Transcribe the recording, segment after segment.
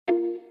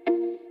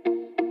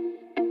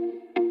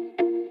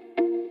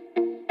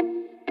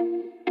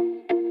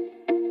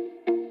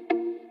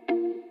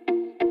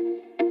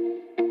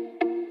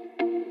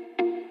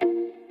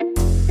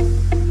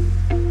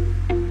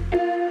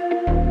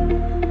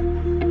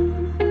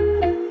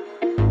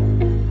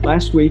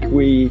Last week,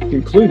 we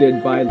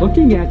concluded by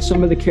looking at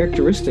some of the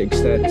characteristics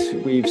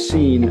that we've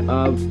seen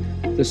of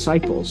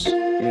disciples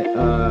in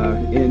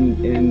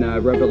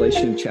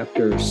Revelation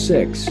chapter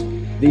 6.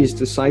 These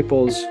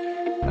disciples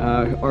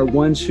are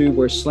ones who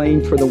were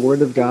slain for the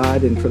word of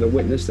God and for the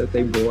witness that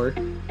they bore,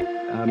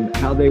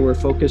 how they were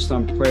focused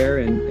on prayer.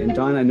 And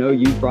Don, I know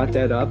you brought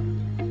that up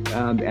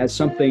as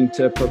something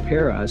to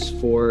prepare us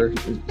for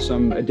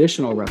some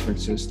additional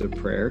references to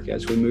prayer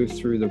as we move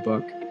through the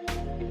book.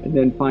 And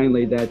then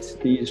finally, that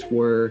these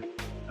were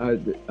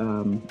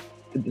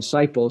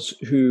disciples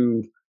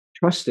who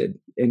trusted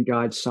in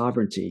God's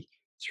sovereignty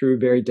through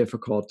very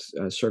difficult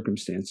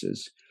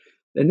circumstances.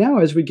 And now,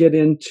 as we get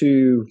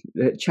into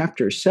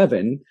chapter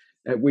 7,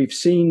 we've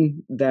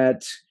seen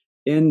that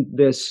in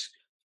this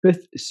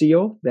fifth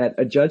seal, that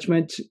a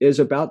judgment is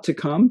about to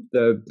come.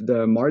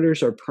 The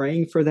martyrs are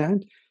praying for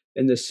that.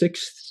 In the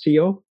sixth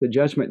seal, the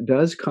judgment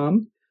does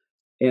come.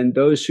 And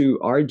those who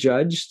are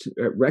judged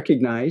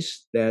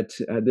recognize that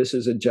this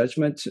is a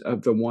judgment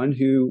of the one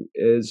who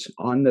is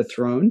on the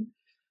throne.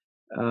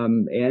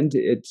 And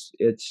it's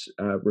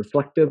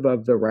reflective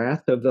of the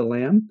wrath of the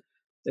Lamb.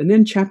 And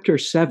then chapter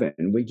 7,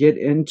 we get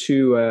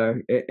into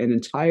an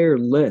entire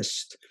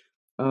list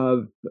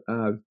of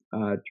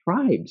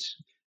tribes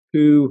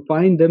who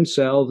find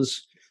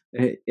themselves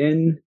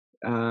in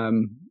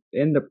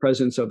the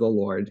presence of the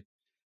Lord.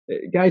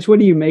 Guys, what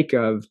do you make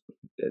of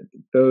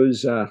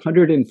those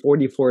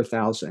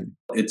 144,000?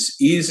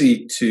 It's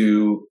easy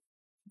to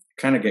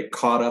kind of get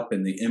caught up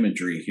in the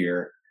imagery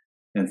here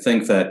and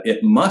think that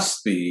it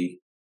must be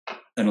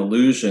an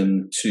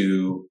allusion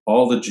to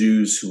all the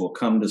Jews who will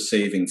come to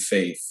saving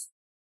faith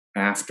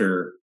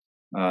after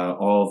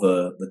all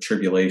the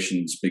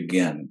tribulations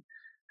begin.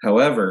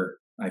 However,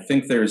 I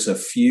think there's a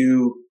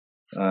few,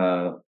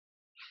 how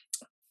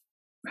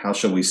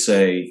shall we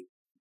say,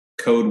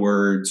 code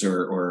words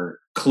or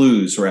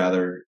clues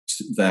rather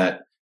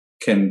that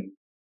can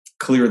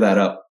clear that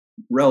up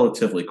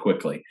relatively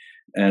quickly.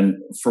 And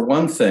for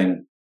one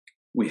thing,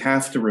 we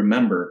have to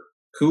remember,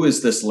 who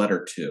is this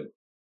letter to?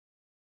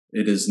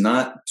 It is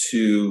not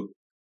to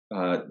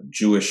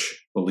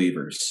Jewish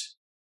believers.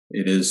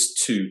 It is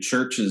to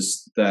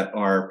churches that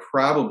are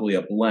probably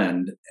a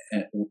blend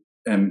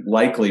and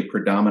likely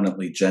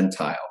predominantly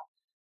Gentile.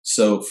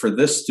 So for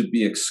this to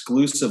be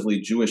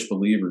exclusively Jewish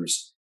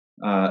believers,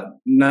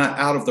 not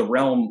out of the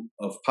realm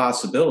of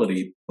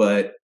possibility,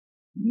 but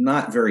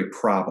not very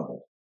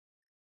probable.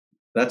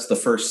 That's the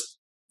first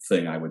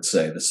thing I would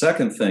say. The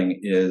second thing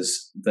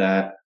is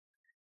that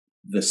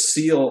the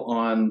seal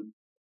on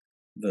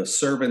the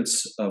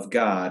servants of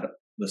God,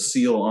 the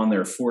seal on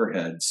their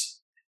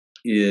foreheads,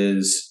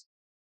 is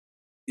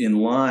in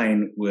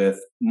line with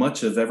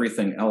much of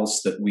everything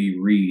else that we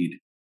read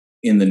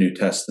in the New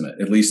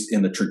Testament, at least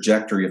in the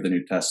trajectory of the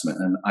New Testament.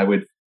 And I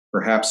would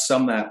perhaps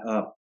sum that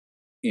up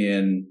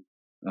in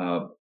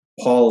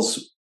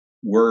Paul's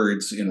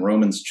words in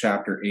Romans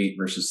chapter 8,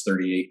 verses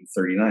 38 and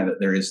 39,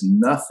 that there is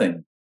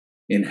nothing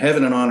in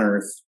heaven and on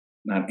earth,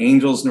 not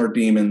angels nor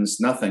demons,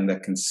 nothing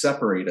that can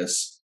separate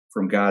us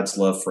from God's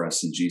love for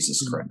us in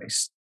Jesus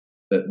Christ.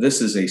 That this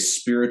is a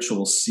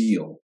spiritual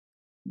seal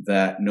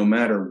that no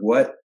matter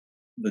what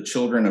the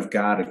children of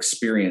God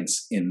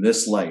experience in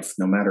this life,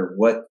 no matter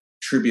what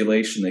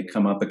tribulation they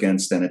come up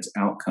against and its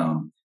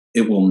outcome,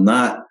 it will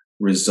not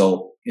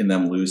result in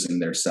them losing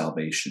their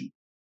salvation.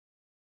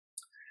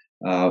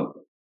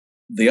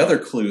 The other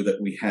clue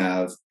that we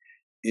have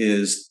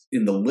is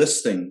in the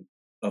listing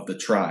of the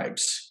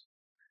tribes.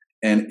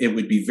 And it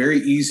would be very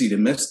easy to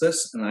miss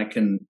this. And I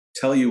can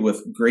tell you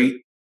with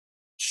great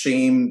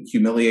shame,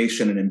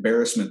 humiliation, and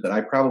embarrassment that I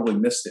probably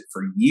missed it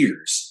for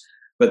years.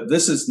 But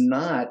this is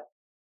not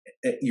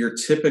your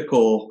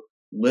typical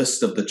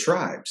list of the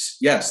tribes.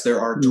 Yes,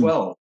 there are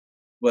 12,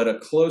 but a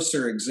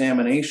closer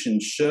examination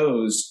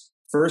shows,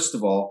 first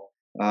of all,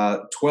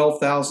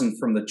 12,000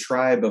 from the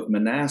tribe of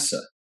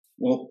Manasseh.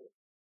 Well,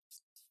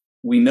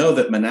 we know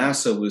that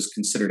Manasseh was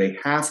considered a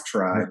half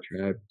tribe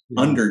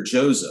under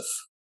Joseph,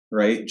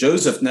 right?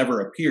 Joseph never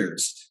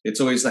appears. It's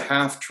always the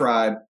half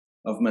tribe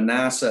of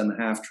Manasseh and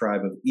the half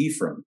tribe of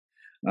Ephraim.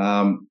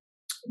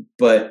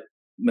 But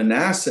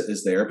Manasseh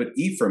is there, but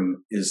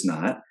Ephraim is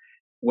not.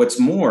 What's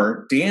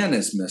more, Dan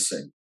is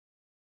missing.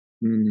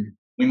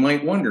 We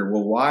might wonder,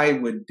 well, why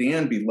would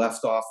Dan be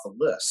left off the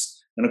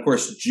list? And of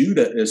course,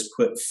 Judah is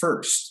put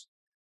first,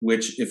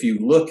 which if you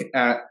look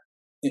at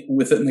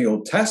within the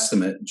Old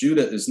Testament,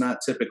 Judah is not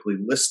typically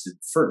listed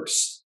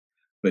first.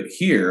 But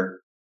here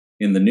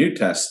in the New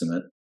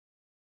Testament,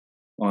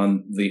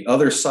 on the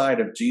other side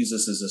of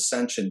Jesus'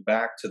 ascension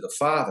back to the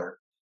Father,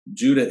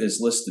 Judah is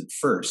listed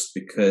first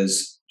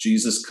because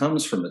Jesus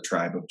comes from the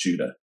tribe of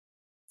Judah.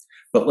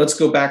 But let's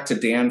go back to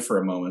Dan for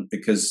a moment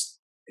because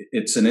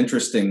it's an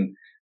interesting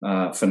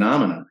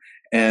phenomenon.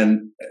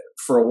 And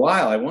for a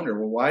while, I wondered,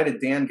 well, why did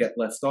Dan get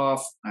left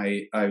off?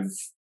 I've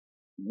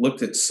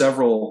looked at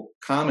several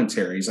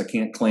commentaries. I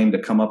can't claim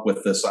to come up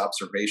with this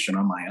observation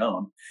on my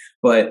own,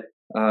 but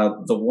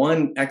the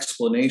one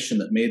explanation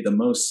that made the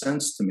most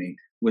sense to me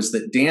was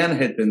that Dan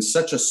had been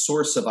such a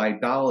source of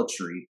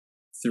idolatry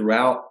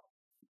throughout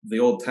the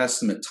Old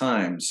Testament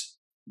times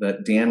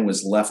that Dan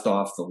was left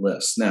off the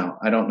list. Now,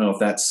 I don't know if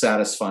that's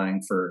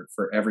satisfying for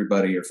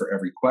everybody or for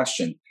every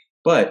question,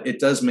 but it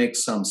does make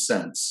some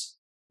sense.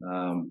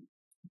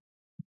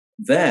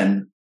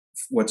 Then,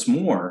 what's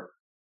more,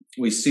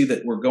 we see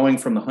that we're going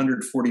from the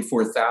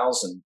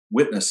 144,000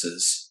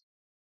 witnesses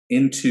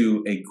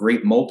into a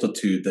great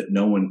multitude that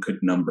no one could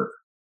number.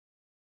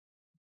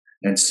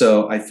 And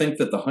so I think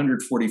that the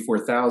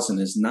 144,000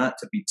 is not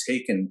to be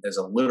taken as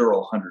a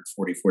literal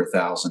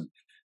 144,000,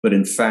 but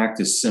in fact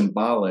is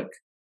symbolic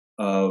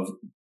of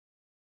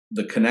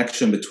the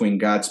connection between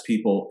God's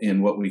people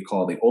in what we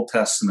call the Old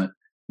Testament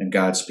and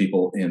God's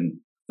people in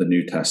the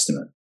New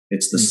Testament.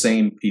 It's the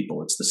same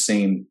people. It's the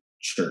same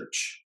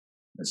church,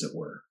 as it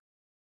were.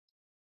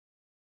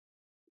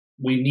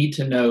 We need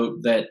to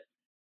note that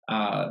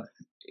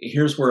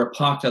here's where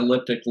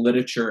apocalyptic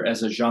literature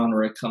as a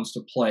genre comes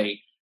to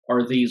play.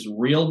 Are these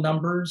real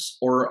numbers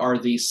or are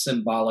these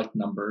symbolic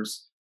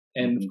numbers?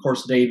 And of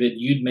course, David,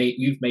 you've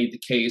made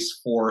the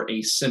case for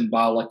a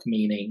symbolic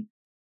meaning,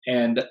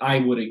 and I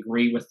would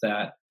agree with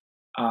that.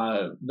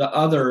 The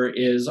other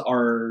is,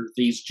 are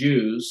these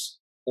Jews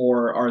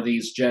or are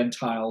these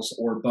Gentiles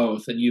or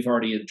both? And you've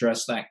already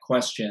addressed that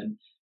question.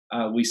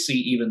 We see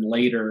even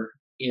later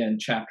in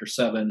chapter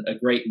 7 a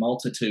great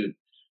multitude.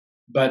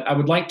 But I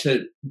would like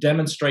to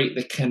demonstrate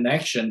the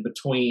connection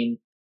between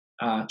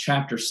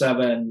chapter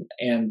 7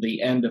 and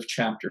the end of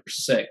chapter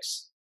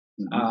 6,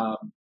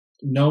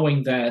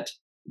 knowing that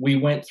we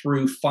went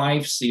through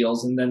 5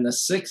 seals, and then the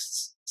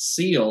 6th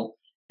seal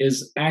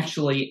is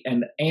actually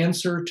an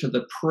answer to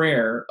the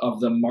prayer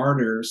of the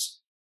martyrs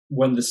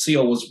when the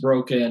seal was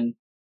broken,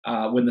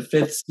 when the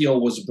 5th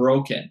seal was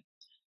broken.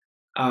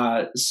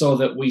 So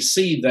that we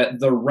see that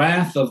the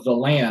wrath of the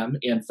Lamb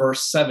in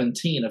verse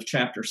 17 of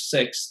chapter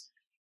 6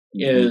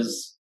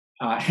 is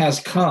has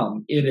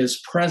come. It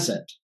is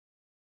present.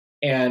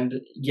 And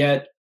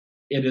yet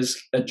it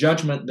is a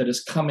judgment that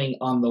is coming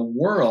on the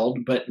world,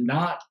 but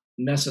not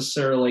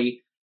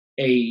necessarily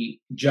a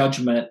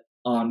judgment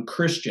on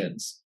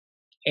Christians.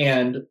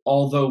 And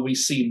although we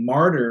see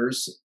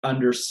martyrs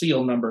under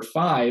seal number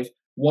 5,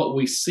 what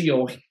we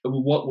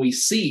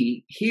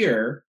see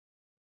here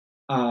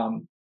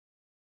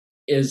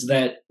is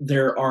that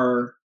there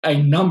are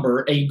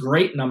a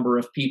great number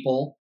of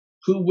people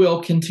who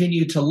will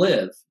continue to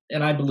live,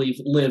 and I believe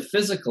live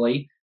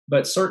physically,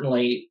 but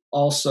certainly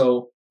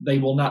also they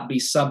will not be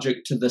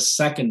subject to the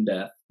second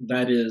death.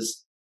 That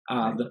is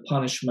the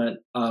punishment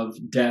of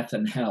death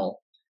and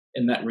hell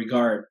in that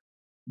regard.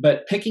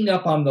 But picking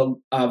up on the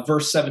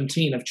verse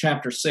 17 of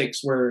chapter 6,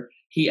 where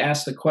he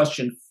asked the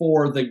question,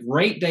 for the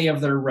great day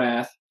of their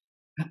wrath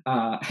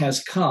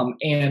has come,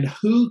 and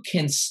who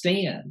can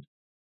stand?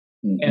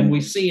 And we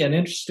see an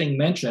interesting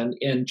mention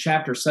in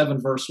chapter 7,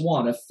 verse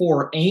 1, of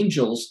 4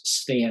 angels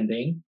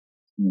standing.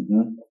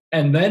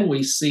 And then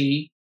we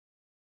see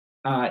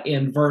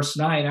in verse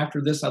 9,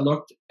 after this I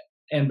looked,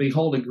 and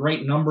behold, a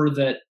great number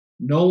that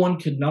no one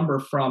could number,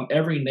 from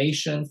every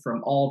nation,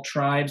 from all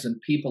tribes and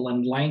people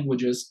and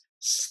languages,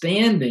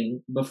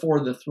 standing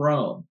before the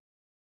throne.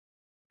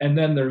 And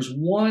then there's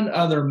one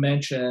other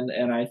mention,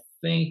 and I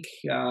think,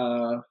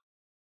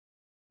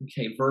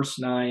 verse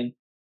 9,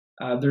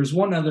 there's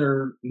one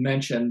other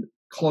mention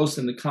close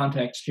in the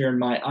context here, and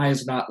my eye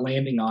is not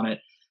landing on it,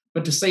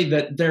 but to say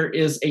that there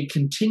is a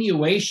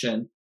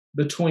continuation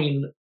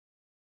between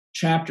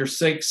chapter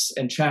 6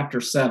 and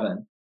chapter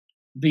 7.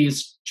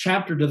 These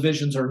chapter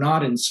divisions are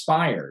not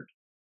inspired.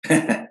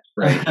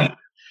 Right.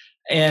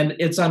 And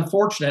it's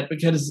unfortunate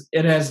because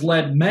it has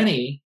led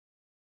many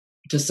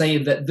to say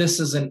that this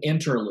is an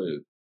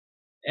interlude.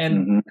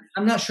 And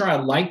I'm not sure I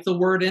like the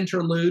word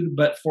interlude,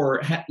 but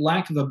for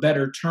lack of a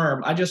better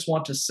term, I just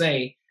want to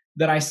say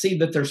that I see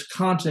that there's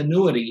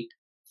continuity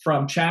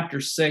from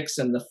chapter 6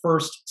 and the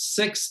first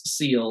 6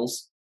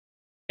 seals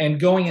and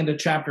going into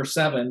chapter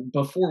 7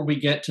 before we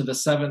get to the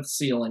 7th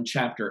seal in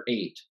chapter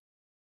 8.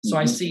 So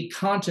I see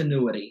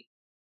continuity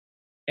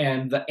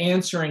and the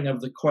answering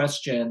of the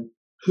question,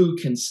 who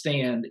can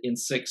stand, in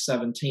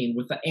 6:17,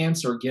 with the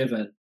answer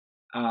given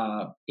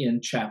in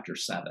chapter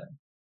 7.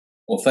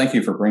 Well, thank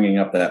you for bringing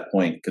up that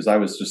point, because I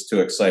was just too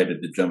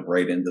excited to jump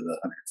right into the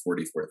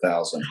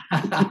 144,000.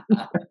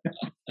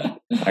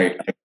 I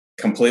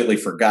completely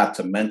forgot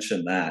to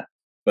mention that,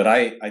 but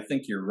I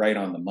think you're right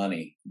on the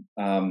money.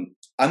 I'm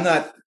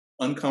not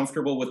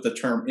uncomfortable with the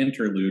term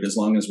interlude as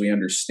long as we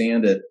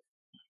understand it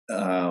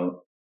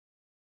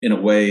in a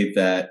way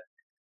that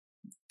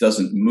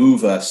doesn't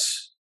move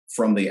us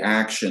from the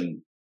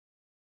action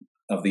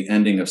of the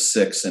ending of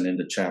 6 and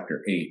into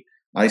chapter 8.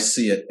 I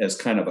see it as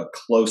kind of a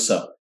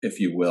close-up,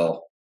 if you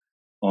will,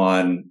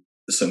 on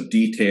some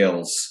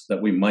details that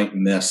we might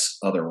miss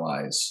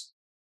otherwise,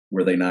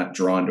 were they not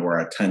drawn to our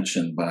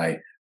attention by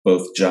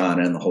both John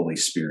and the Holy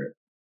Spirit.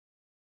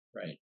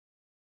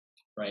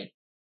 Right.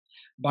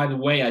 By the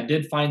way, I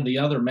did find the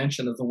other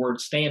mention of the word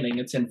standing.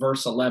 It's in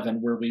verse 11,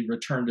 where we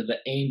return to the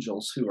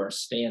angels who are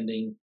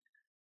standing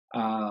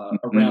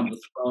around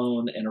the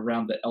throne and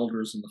around the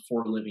elders and the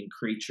 4 living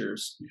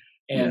creatures.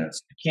 And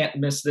can't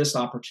miss this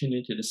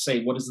opportunity to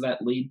say, what does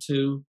that lead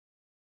to?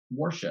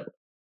 Worship.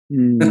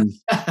 Mm.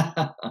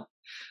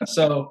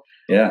 So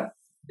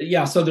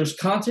so there's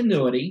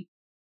continuity.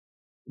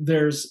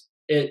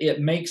 It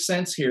makes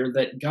sense here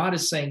that God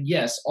is saying,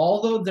 yes,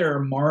 although there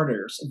are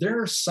martyrs,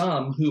 there are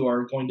some who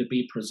are going to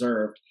be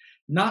preserved,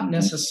 not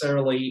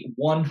necessarily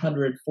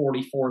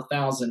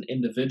 144,000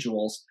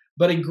 individuals,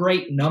 but a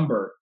great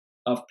number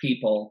of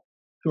people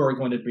who are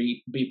going to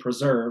be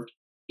preserved,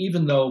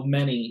 even though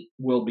many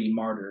will be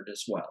martyred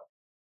as well.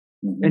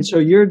 And so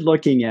you're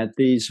looking at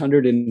these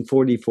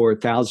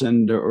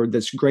 144,000 or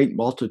this great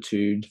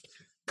multitude,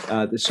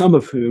 some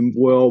of whom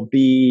will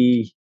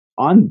be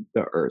on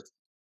the earth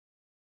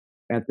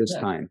at this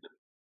time.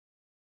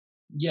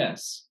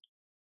 Yes.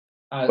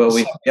 Well,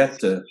 we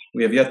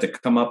have yet to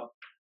come up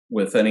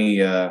with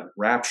any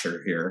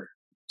rapture here.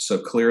 So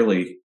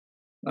clearly,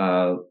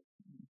 there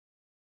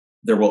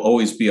will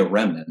always be a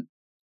remnant.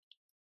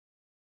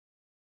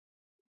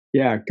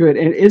 Yeah, good.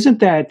 And isn't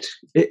that,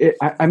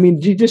 I mean,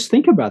 do you just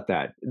think about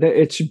that?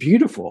 It's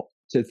beautiful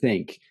to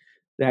think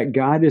that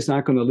God is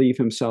not going to leave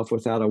himself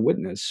without a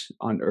witness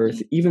on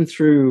earth, even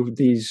through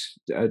these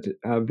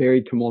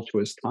very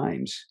tumultuous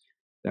times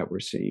that we're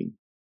seeing.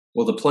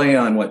 Well, to play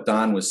on what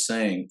Don was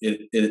saying,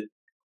 it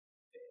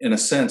in a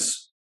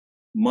sense,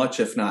 much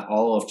if not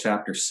all of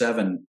chapter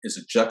 7 is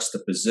a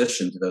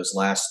juxtaposition to those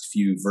last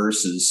few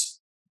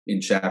verses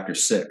in chapter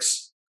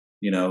 6.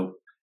 You know,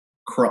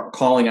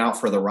 calling out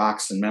for the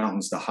rocks and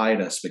mountains to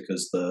hide us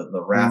because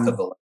the wrath of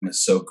the Lamb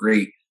is so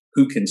great.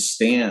 Who can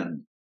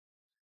stand?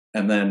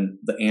 And then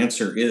the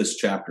answer is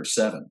chapter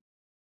 7.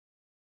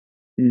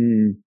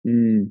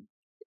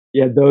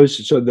 Yeah,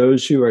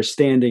 those who are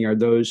standing are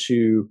those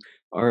who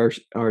are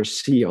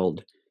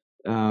sealed,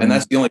 and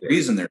that's the only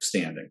reason they're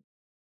standing,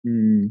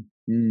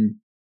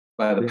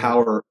 by the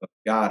power of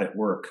God at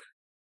work.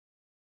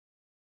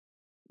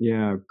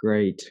 Yeah,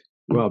 great.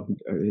 Well,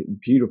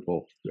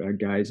 beautiful,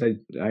 guys.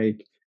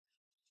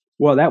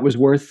 Well, that was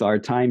worth our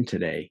time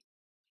today,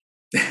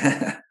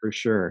 for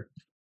sure.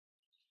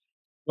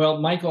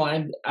 Well, Michael,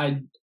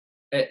 I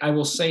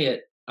will say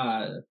it,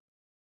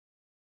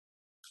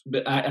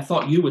 but I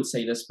thought you would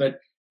say this, but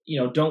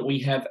don't we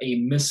have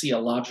a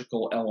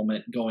missiological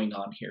element going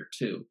on here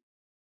too?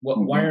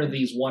 Why are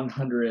these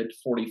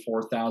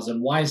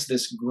 144,000? Why is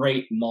this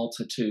great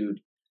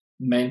multitude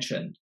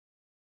mentioned?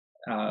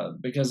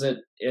 Because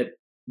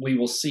we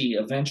will see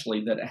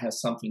eventually that it has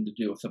something to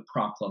do with the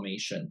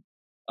proclamation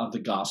of the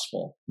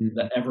gospel,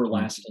 the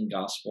everlasting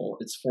gospel.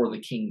 It's for the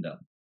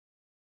kingdom.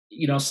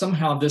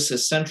 Somehow this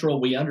is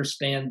central. We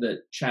understand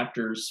that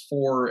chapters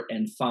 4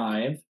 and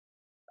 5,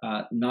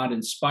 not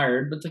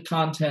inspired, but the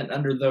content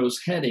under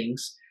those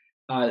headings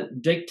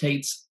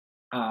dictates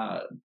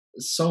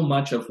so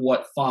much of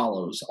what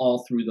follows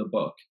all through the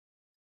book,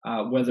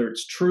 whether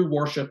it's true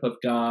worship of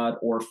God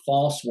or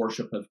false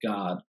worship of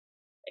God.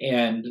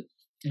 And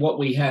what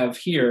we have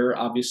here,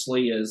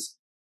 obviously, is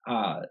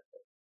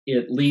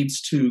it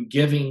leads to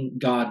giving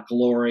God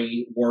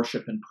glory,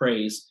 worship, and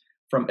praise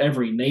from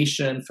every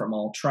nation, from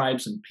all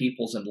tribes and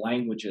peoples and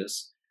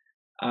languages.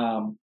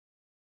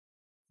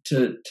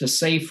 To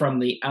say from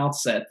the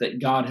outset that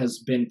God has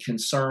been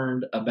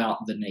concerned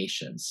about the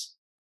nations.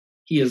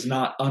 He is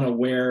not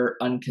unaware,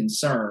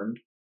 unconcerned.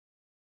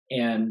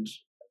 And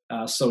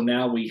so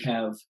now we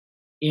have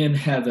in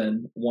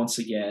heaven, once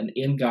again,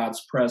 in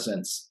God's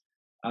presence,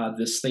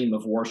 this theme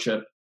of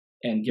worship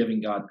and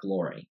giving God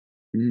glory.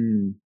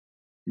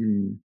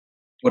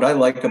 What I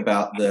like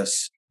about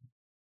this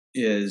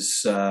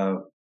is,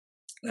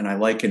 and I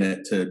liken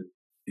it to,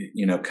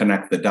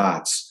 connect the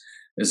dots,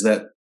 is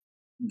that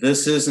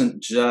this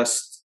isn't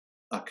just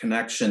a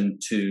connection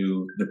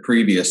to the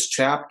previous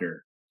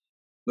chapter,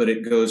 but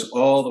it goes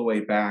all the way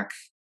back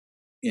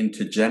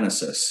into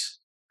Genesis.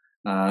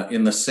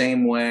 In the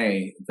same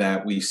way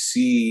that we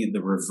see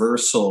the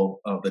reversal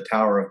of the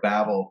Tower of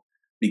Babel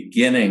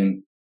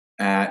beginning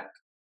at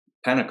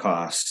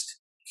Pentecost,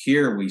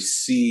 here we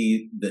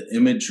see the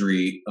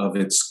imagery of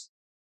its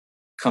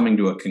coming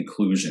to a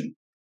conclusion.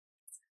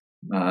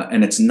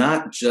 And it's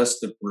not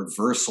just the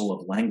reversal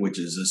of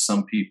languages, as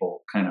some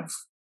people kind of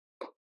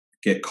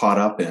get caught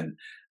up in.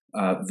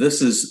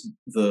 This is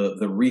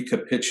the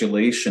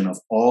recapitulation of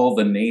all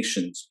the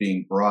nations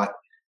being brought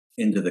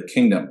into the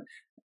kingdom.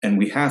 And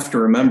we have to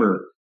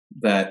remember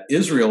that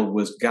Israel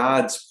was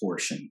God's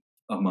portion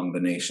among the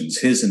nations,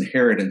 his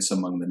inheritance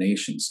among the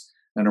nations.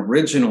 And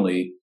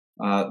originally,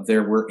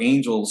 there were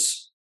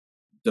angels,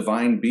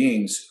 divine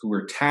beings, who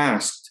were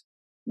tasked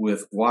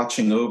with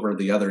watching over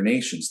the other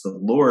nations. The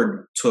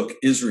Lord took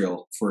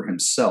Israel for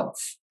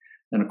himself.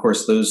 And of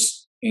course,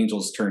 those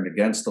angels turned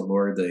against the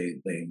Lord.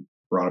 They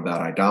brought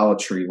about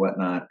idolatry,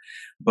 whatnot.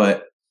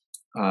 But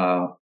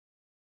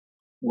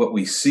what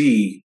we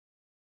see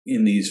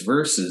in these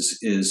verses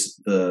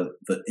is the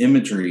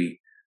imagery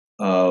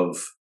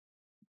of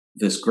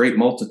this great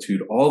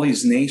multitude. All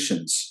these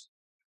nations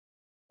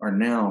are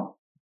now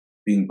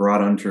being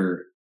brought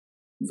under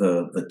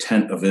the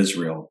tent of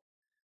Israel.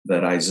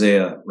 that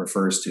Isaiah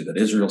refers to, that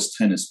Israel's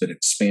tent has been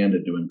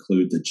expanded to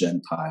include the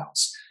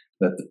Gentiles,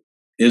 that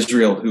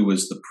Israel, who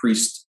was the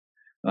priest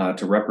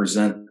to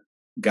represent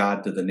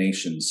God to the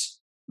nations,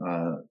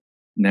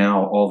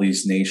 now all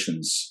these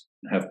nations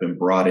have been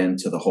brought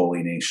into the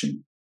holy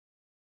nation.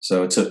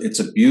 So it's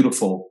a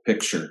beautiful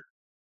picture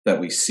that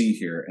we see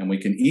here, and we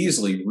can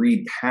easily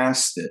read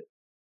past it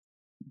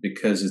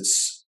because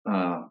it's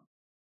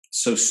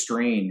so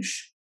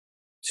strange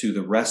to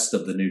the rest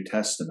of the New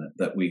Testament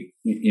that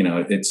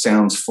it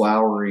sounds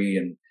flowery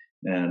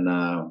and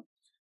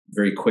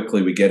very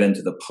quickly we get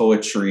into the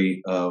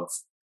poetry of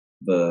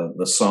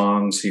the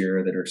songs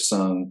here that are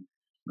sung,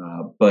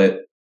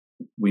 but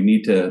we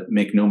need to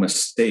make no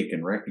mistake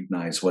and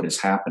recognize what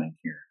is happening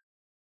here.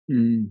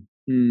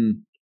 Mm-hmm.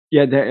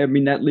 Yeah,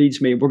 that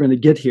leads me. We're going to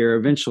get here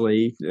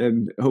eventually,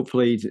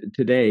 hopefully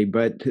today.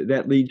 But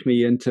that leads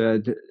me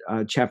into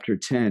chapter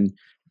 10,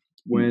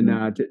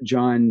 when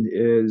John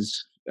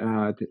is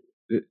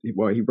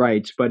he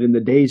writes, "But in the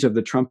days of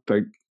the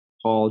trumpet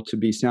call to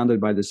be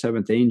sounded by the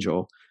seventh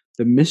angel,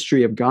 the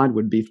mystery of God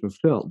would be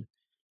fulfilled,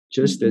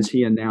 just as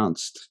He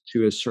announced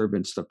to His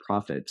servants the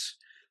prophets."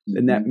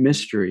 And that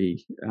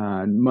mystery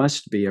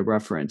must be a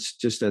reference,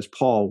 just as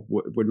Paul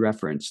would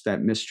reference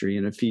that mystery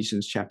in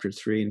Ephesians chapter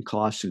 3 and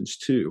Colossians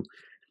 2,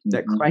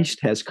 that Christ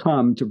has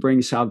come to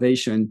bring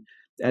salvation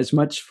as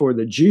much for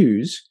the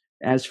Jews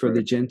as for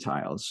the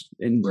Gentiles.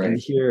 And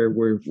here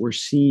we're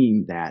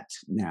seeing that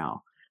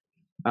now.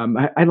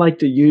 I like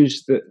to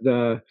use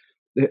the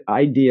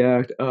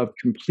idea of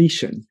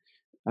completion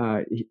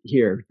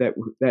here, that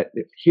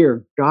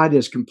here God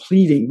is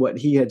completing what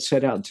He had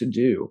set out to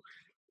do.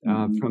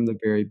 From the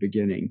very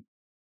beginning,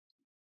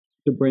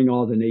 to bring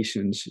all the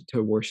nations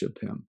to worship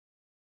Him.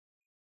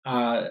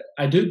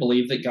 I do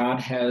believe that God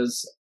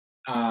has,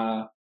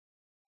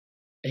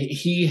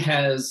 He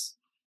has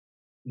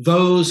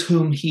those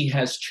whom He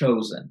has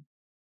chosen.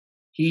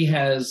 He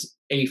has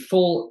a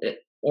full,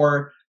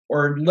 or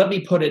let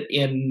me put it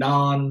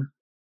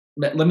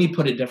let me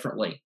put it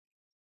differently.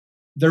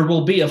 There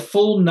will be a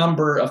full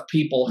number of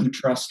people who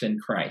trust in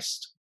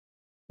Christ,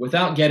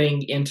 without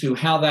getting into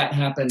how that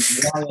happens,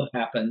 why it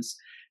happens.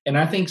 And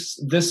I think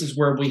this is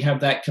where we have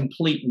that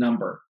complete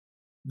number.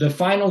 The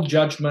final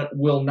judgment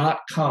will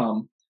not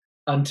come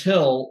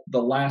until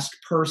the last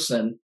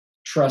person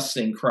trusts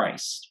in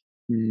Christ.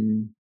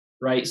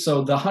 Right?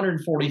 So the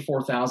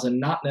 144,000,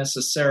 not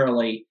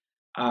necessarily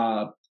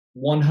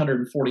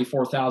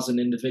 144,000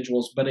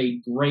 individuals, but a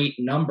great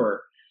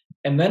number.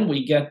 And then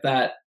we get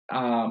that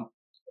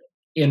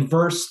in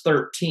verse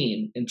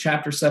 13, in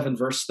chapter 7,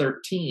 verse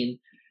 13,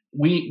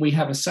 we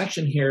have a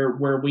section here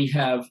where we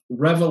have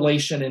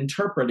Revelation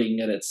interpreting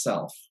it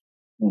itself.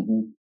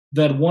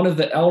 Then one of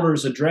the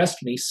elders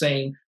addressed me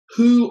saying,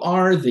 "Who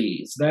are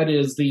these?" That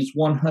is, these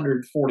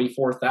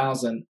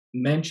 144,000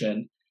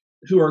 mentioned,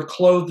 who are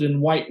clothed in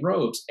white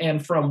robes,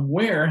 and from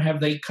where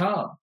have they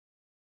come?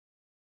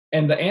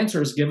 And the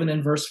answer is given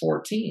in verse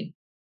 14.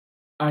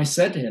 I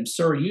said to him,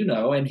 "Sir, you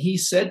know." And he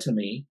said to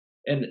me,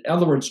 in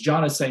other words,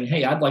 John is saying,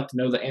 hey, I'd like to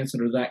know the answer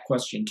to that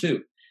question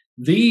too.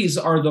 These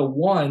are the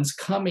ones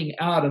coming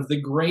out of the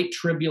great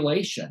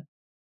tribulation.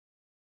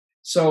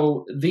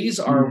 So these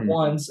are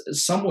ones,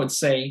 some would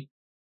say,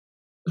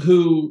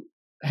 who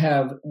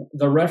have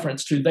the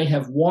reference to they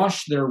have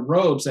washed their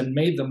robes and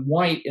made them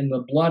white in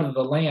the blood of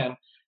the Lamb,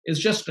 is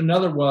just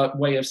another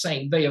way of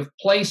saying they have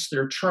placed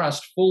their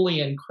trust fully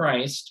in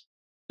Christ.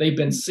 They've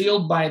been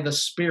sealed by the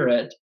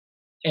Spirit,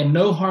 and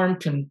no harm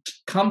can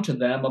come to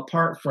them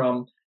apart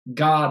from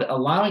God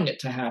allowing it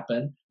to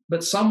happen.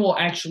 But some will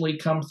actually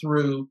come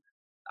through,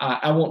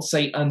 I won't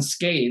say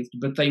unscathed,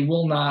 but they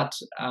will not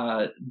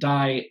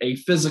die a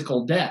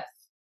physical death.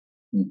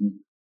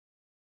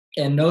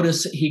 And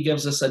notice he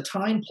gives us a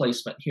time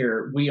placement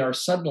here. We are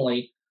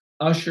suddenly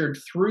ushered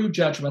through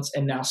judgments,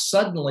 and now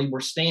suddenly we're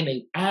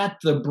standing at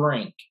the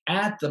brink,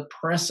 at the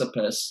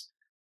precipice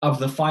of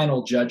the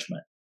final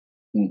judgment.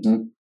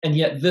 And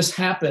yet this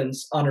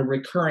happens on a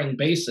recurring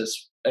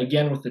basis,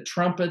 again with the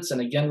trumpets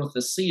and again with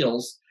the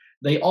seals.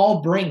 They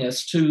all bring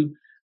us to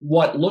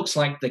what looks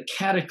like the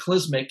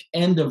cataclysmic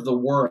end of the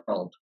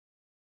world.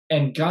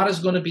 And God is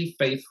going to be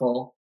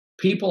faithful.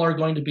 People are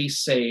going to be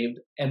saved.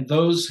 And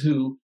those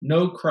who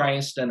know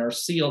Christ and are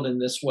sealed in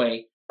this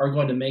way are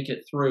going to make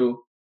it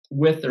through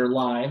with their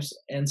lives.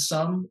 And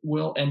some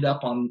will end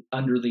up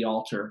under the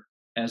altar,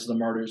 as the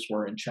martyrs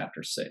were in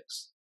chapter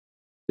 6.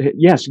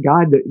 Yes,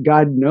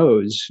 God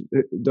knows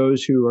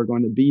those who are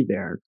going to be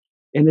there.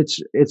 And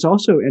it's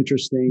also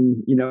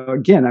interesting,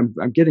 again,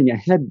 I'm getting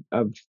ahead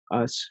of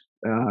us,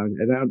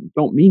 and I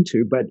don't mean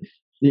to, but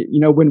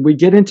when we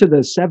get into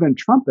the seven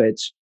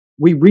trumpets,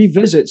 we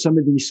revisit some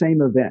of these same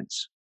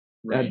events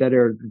that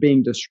are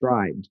being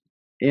described,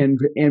 and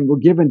we're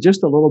given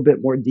just a little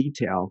bit more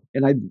detail.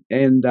 And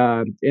in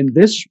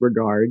this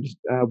regard,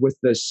 with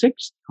the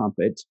sixth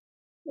trumpet,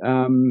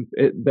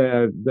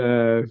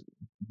 the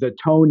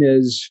tone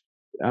is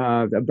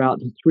about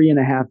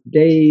 3.5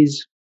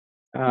 days.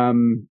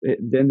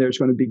 Then there's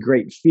going to be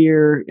great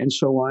fear and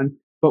so on.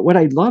 But what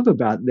I love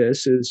about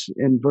this is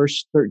in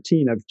verse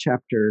 13 of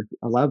chapter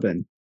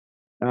 11,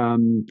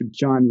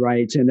 John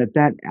writes, and at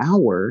that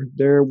hour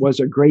there was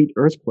a great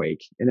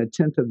earthquake, and a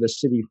tenth of the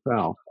city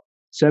fell.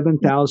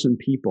 7,000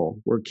 people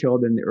were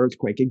killed in the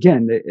earthquake.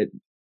 Again,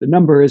 the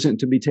number isn't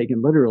to be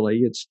taken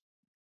literally;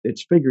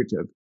 it's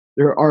figurative.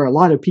 There are a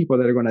lot of people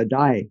that are going to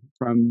die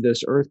from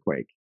this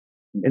earthquake.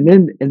 And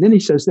then he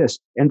says this,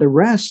 and the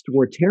rest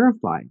were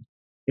terrified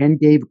and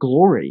gave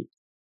glory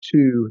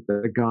to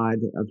the God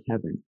of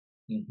heaven.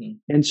 Mm-hmm.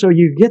 And so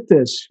you get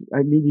this,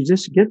 you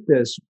just get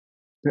this,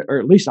 or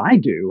at least I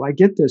do, I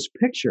get this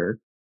picture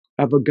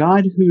of a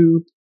God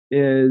who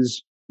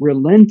is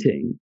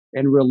relenting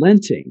and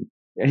relenting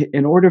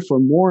in order for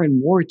more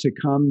and more to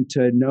come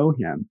to know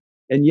him.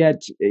 And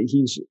yet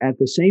he's at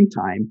the same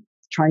time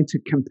trying to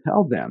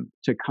compel them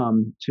to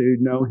come to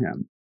know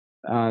him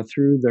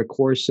through the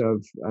course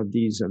of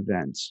these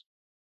events.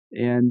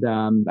 And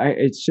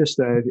it's just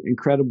an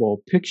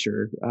incredible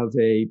picture of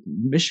a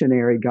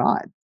missionary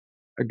God,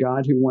 a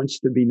God who wants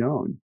to be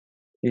known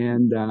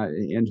and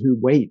who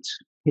waits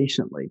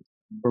patiently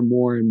for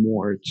more and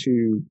more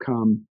to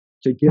come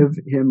to give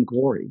him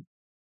glory.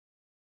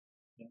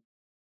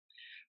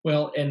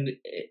 Well, and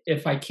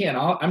if I can,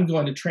 I'm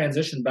going to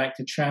transition back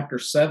to chapter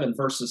 7,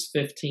 verses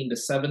 15 to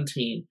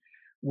 17,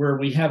 where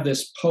we have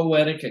this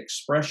poetic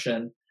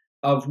expression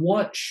of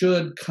what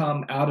should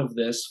come out of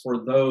this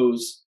for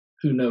those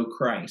who know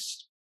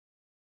Christ.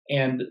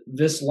 And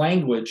this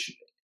language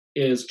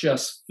is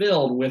just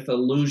filled with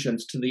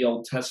allusions to the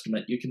Old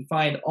Testament. You can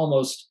find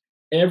almost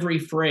every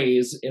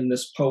phrase in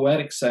this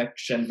poetic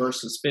section,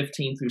 verses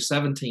 15 through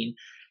 17,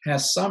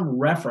 has some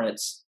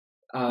reference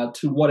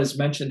to what is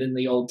mentioned in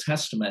the Old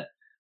Testament,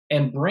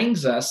 and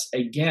brings us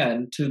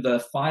again to the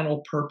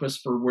final purpose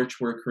for which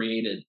we're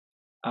created,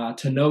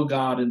 to know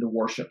God and to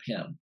worship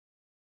him.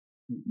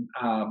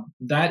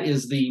 That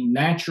is the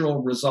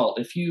natural result.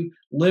 If you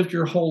lived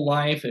your whole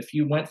life, if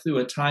you went through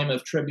a time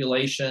of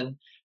tribulation,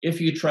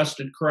 if you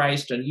trusted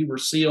Christ and you were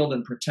sealed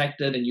and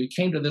protected, and you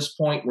came to this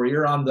point where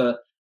you're on the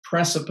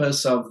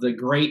precipice of the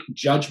great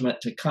judgment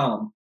to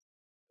come,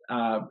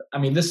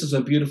 this is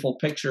a beautiful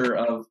picture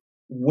of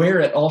where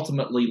it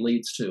ultimately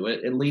leads to.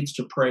 It leads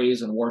to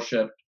praise and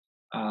worship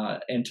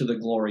and to the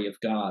glory of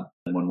God.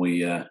 And when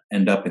we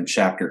end up in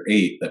chapter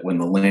 8, that when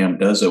the Lamb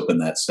does open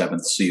that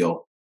seventh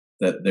seal,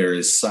 that there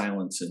is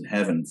silence in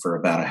heaven for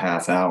about a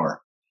half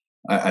hour.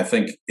 I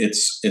think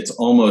it's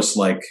almost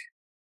like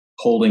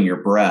holding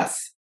your breath.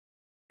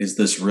 Is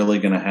this really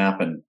going to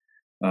happen?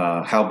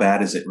 How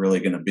bad is it really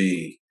going to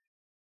be?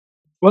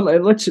 Well,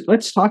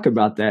 let's talk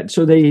about that.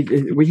 So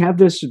we have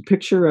this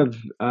picture of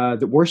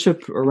the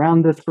worship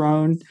around the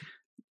throne.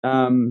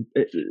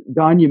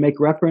 Don, you make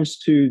reference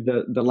to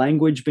the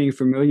language being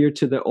familiar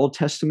to the Old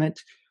Testament.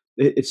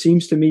 It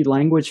seems to me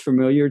language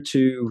familiar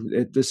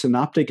to the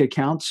synoptic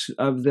accounts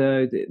of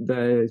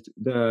the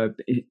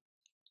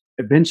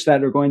events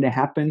that are going to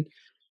happen,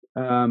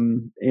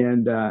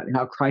 and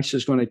how Christ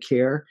is going to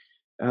care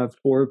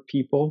for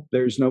people.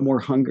 There's no more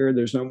hunger.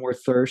 There's no more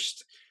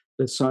thirst.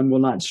 The sun will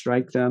not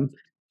strike them.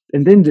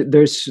 And then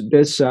there's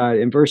this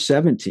in verse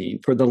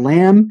 17, for the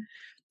Lamb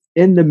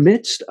in the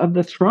midst of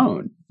the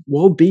throne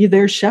will be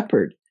their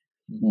shepherd.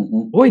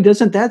 Mm-hmm. Boy,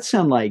 doesn't that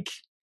sound like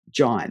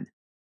John?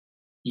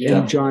 Yeah.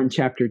 In John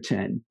chapter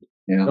 10.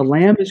 Yeah. The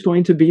Lamb is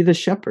going to be the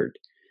shepherd,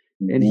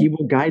 mm-hmm. and he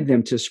will guide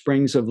them to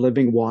springs of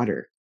living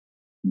water.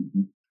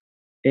 Mm-hmm.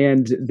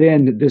 And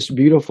then this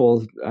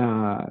beautiful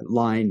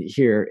line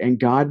here, and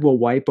God will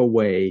wipe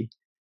away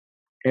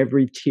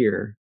every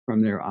tear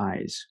from their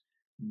eyes.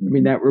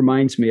 Mm-hmm. That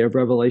reminds me of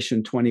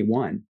Revelation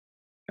 21.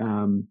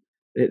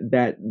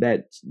 That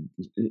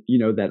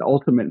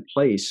ultimate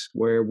place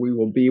where we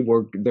will be,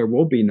 where there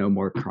will be no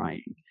more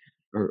crying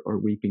or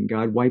weeping.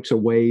 God wipes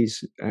away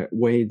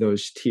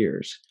those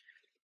tears.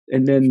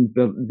 And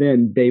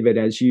then David,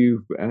 as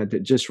you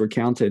just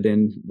recounted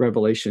in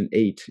Revelation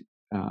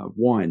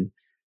 8:1,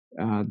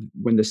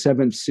 when the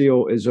seventh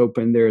seal is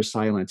open, there is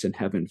silence in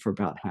heaven for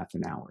about half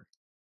an hour.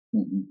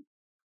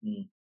 Mm-hmm.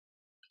 Mm.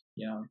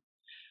 Yeah.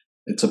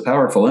 It's a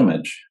powerful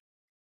image.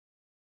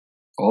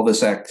 All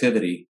this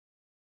activity,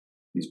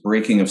 these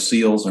breaking of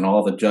seals and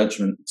all the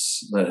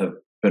judgments that have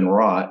been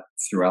wrought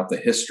throughout the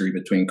history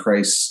between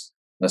Christ's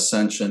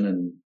ascension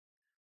and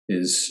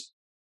his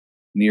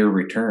near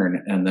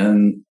return, and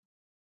then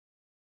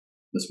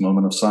this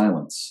moment of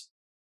silence.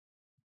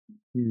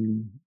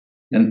 Mm-hmm.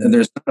 And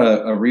there's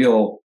not a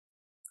real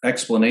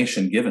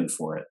explanation given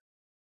for it.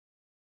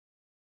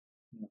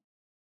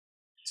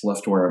 It's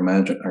left to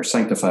our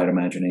sanctified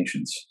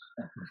imaginations.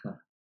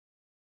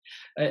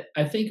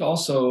 I think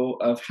also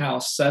of how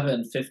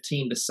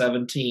 7:15 to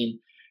 17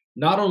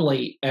 not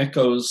only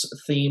echoes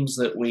themes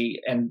that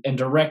we and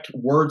direct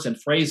words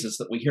and phrases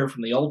that we hear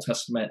from the Old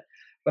Testament,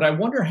 but I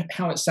wonder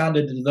how it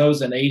sounded to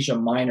those in Asia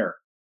Minor.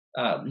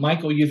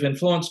 Michael, you've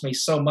influenced me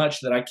so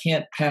much that I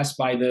can't pass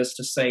by this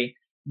to say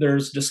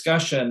there's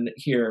discussion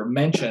here,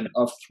 mention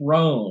of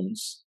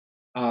thrones,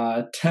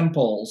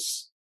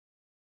 temples,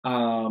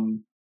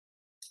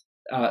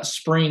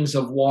 springs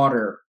of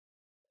water,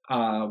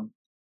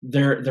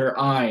 their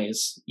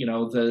eyes,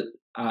 the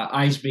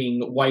eyes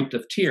being wiped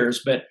of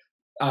tears. But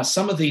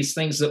some of these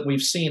things that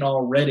we've seen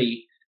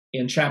already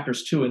in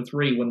chapters 2 and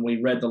 3 when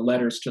we read the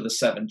letters to the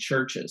 7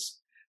 churches.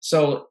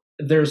 So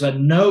there's a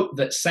note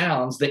that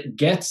sounds that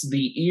gets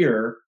the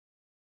ear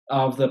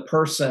of the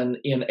person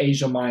in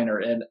Asia Minor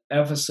and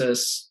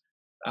Ephesus,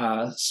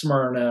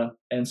 Smyrna,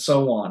 and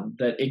so on,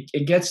 that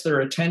it gets their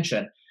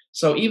attention.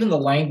 So even the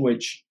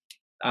language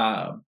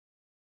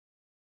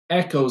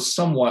echoes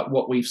somewhat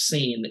what we've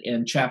seen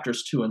in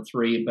chapters 2 and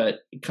 3, but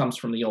it comes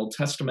from the Old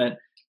Testament,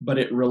 but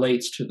it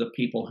relates to the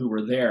people who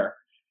were there.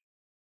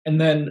 And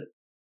then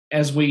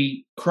as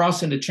we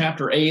cross into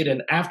chapter 8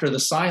 and after the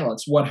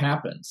silence, what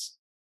happens?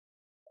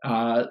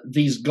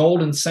 These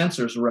golden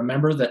censers,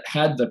 remember, that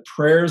had the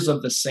prayers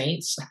of the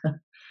saints,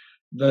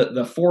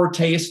 the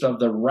foretaste of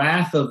the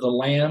wrath of the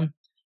Lamb,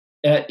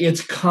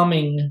 it's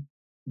coming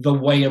the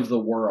way of the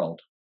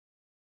world.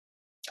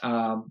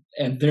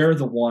 And they're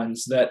the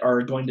ones that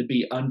are going to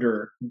be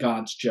under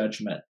God's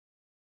judgment.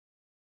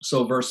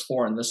 So verse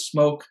 4, and the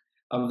smoke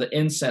of the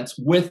incense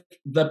with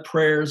the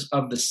prayers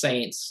of the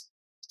saints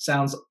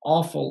sounds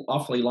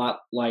awfully lot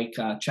like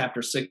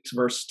chapter 6,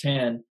 verse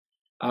 10,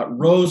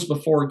 rose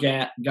before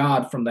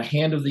God from the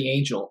hand of the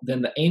angel.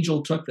 Then the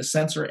angel took the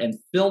censer and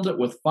filled it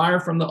with fire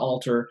from the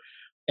altar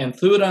and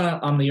threw it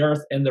on the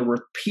earth, and there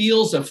were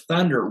peals of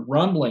thunder,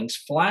 rumblings,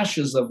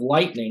 flashes of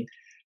lightning,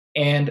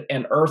 and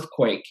an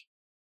earthquake.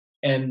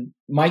 And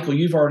Michael,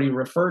 you've already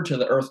referred to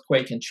the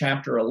earthquake in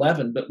chapter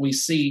 11, but we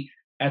see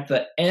at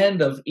the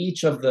end of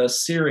each of the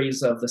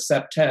series of the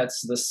septets,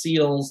 the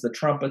seals, the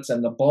trumpets,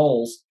 and the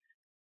bowls,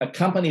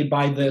 accompanied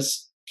by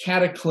this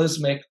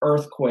cataclysmic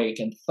earthquake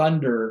and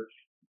thunder,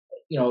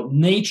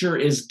 nature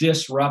is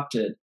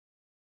disrupted,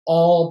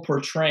 all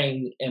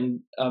portraying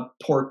a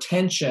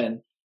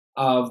portention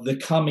of the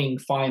coming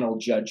final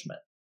judgment.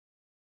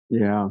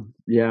 Yeah.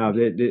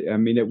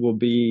 It will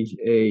be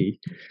a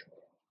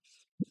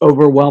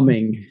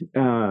overwhelming,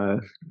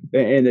 and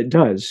it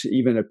does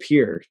even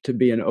appear to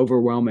be an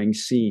overwhelming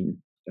scene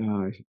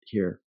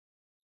here.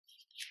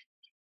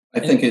 I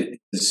think it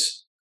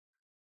is,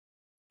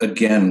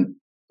 again,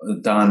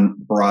 Don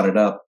brought it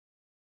up,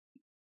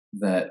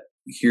 that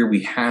here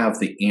we have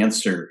the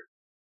answer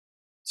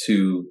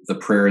to the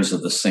prayers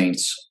of the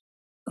saints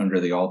under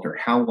the altar.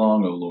 How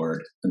long, O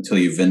Lord, until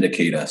you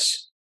vindicate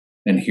us?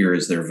 And here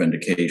is their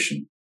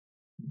vindication.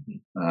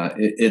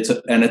 It's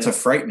a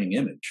frightening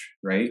image,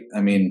 right?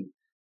 I mean,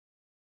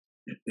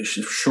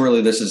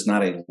 surely this is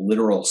not a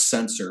literal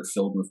censer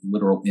filled with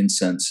literal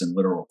incense and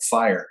literal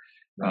fire,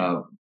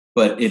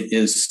 but it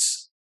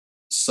is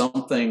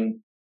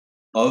something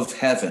of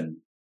heaven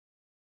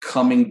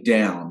coming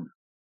down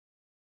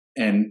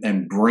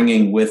and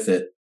bringing with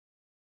it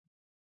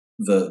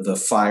the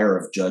fire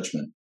of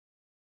judgment.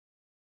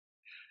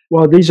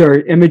 Well, these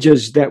are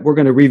images that we're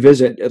going to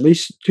revisit at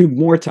least 2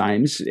 more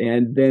times,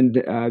 and then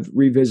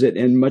revisit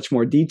in much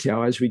more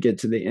detail as we get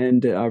to the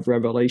end of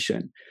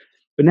Revelation.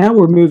 But now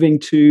we're moving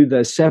to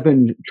the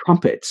 7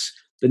 trumpets,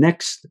 the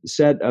next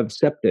set of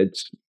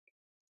septets,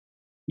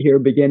 here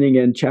beginning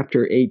in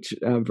chapter 8,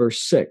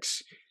 verse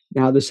 6.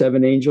 Now the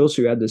 7 angels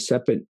who had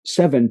the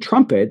 7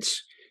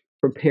 trumpets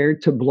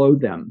prepared to blow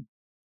them.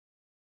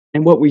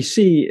 And what we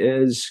see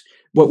is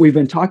what we've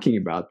been talking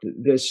about,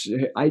 this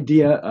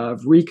idea of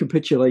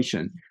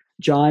recapitulation.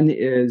 John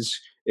is,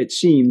 it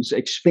seems,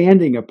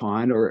 expanding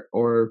upon or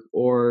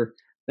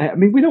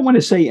we don't want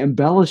to say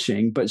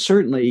embellishing, but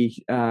certainly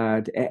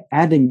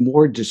adding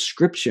more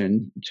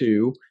description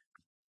to,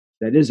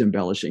 that is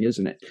embellishing,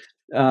 isn't it?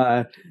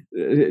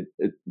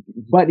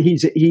 But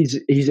he's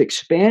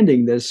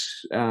expanding these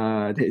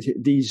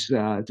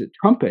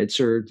trumpets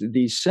or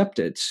these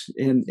septets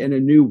in a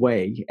new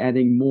way,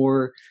 adding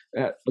more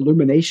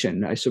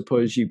illumination, I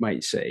suppose you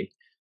might say,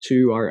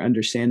 to our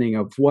understanding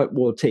of what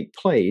will take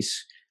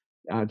place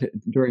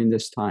during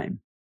this time.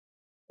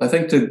 I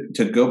think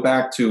to go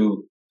back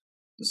to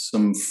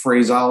some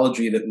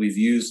phraseology that we've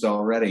used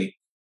already,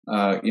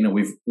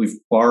 we've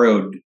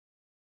borrowed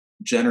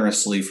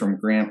generously from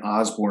Grant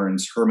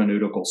Osborne's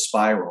hermeneutical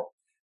spiral.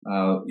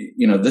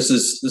 This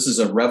is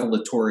a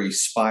revelatory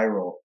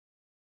spiral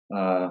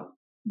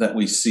that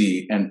we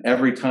see, and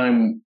every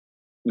time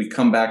we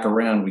come back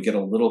around, we get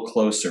a little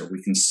closer.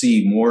 We can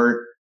see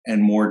more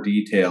and more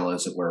detail,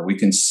 as it were. We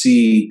can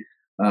see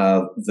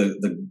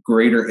the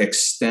greater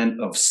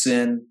extent of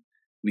sin.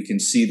 We can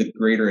see the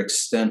greater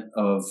extent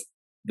of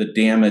the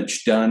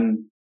damage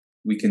done.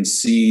 We can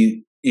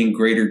see in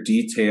greater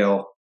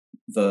detail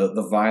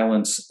the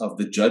violence of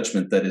the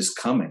judgment that is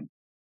coming.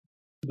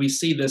 We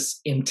see this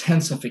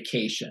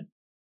intensification.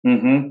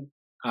 Mm-hmm.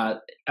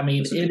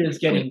 It is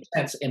getting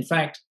intense. In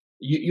fact,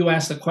 you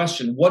asked the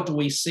question, what do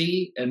we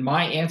see? And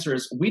my answer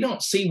is, we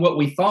don't see what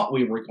we thought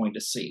we were going to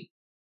see.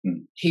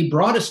 He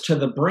brought us to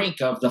the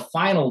brink of the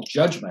final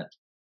judgment,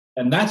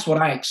 and that's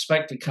what I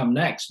expect to come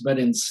next. But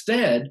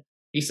instead,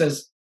 he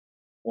says,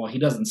 he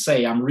doesn't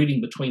say, I'm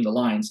reading between the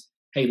lines,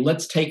 hey,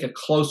 let's take a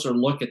closer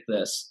look at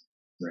this.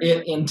 Right.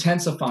 It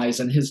intensifies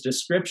in his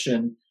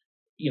description,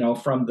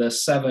 from the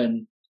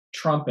 7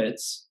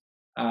 trumpets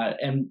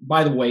And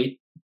by the way,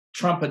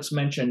 trumpets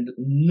mentioned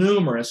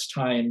numerous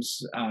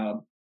times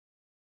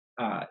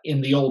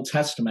in the Old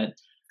Testament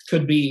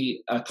could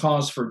be a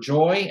cause for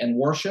joy and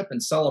worship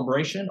and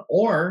celebration,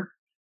 or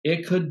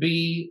it could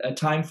be a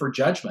time for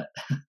judgment.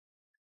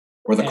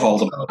 Or the And call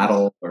to so,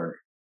 battle or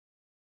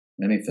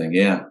anything.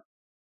 Yeah.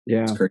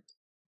 Yeah. That's great.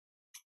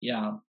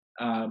 yeah.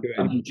 I Good.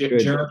 mean, Good.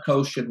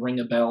 Jericho should ring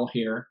a bell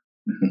here.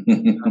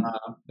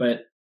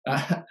 But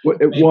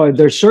Well,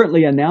 they're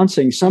certainly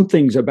announcing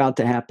something's about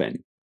to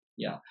happen.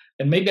 yeah.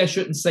 And maybe I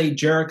shouldn't say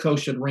Jericho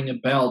should ring a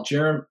bell.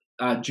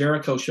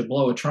 Jericho should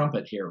blow a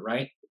trumpet here,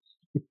 right?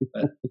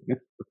 But,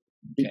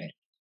 okay.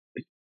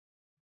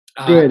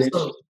 Good.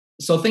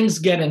 So things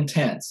get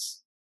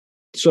intense.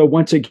 So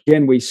once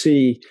again, we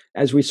see,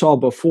 as we saw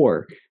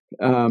before,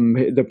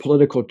 the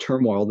political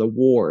turmoil, the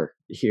war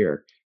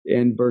here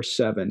in verse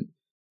 7,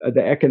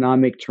 the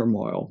economic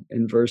turmoil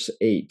in verse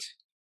 8,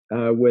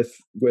 with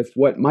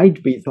what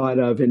might be thought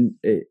of in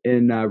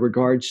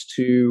regards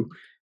to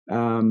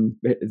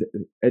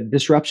a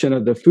disruption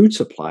of the food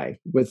supply,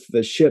 with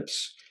the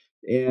ships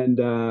and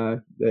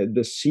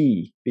the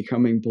sea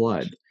becoming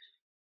blood.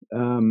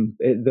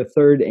 The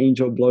third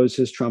angel blows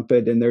his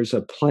trumpet, and there's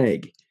a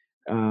plague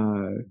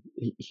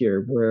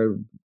here where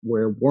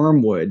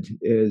wormwood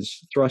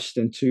is thrust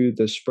into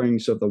the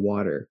springs of the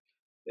water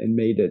and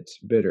made it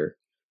bitter.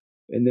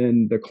 And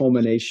then the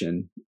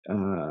culmination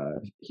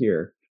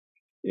here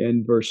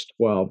in verse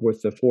 12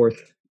 with the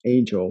fourth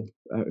angel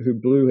who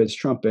blew his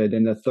trumpet,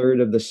 and a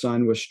third of the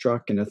sun was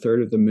struck, and a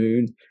third of the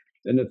moon,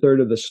 and a third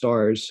of the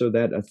stars, so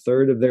that a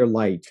third of their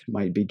light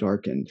might be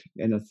darkened,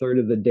 and a third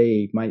of the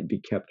day might be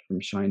kept from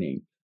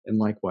shining, and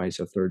likewise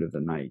a third of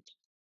the night.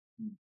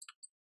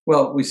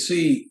 Well, we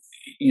see,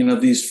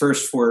 these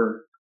first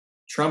four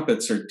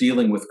trumpets are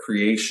dealing with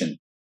creation,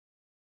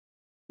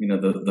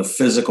 the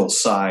physical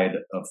side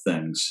of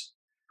things.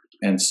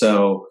 And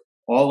so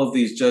all of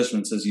these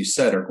judgments, as you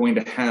said, are going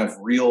to have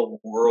real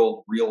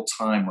world, real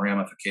time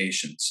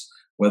ramifications,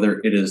 whether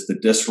it is the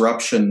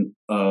disruption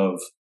of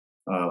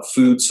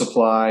food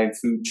supply,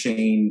 food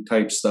chain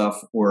type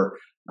stuff, or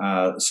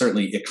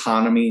certainly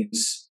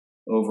economies,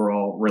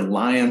 overall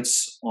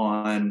reliance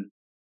on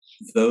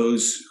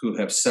those who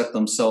have set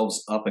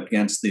themselves up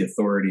against the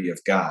authority of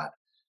God.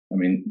 I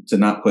mean, to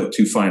not put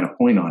too fine a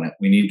point on it,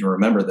 we need to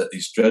remember that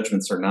these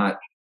judgments are not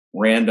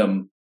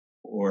random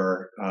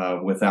or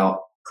without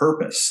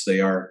purpose. They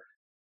are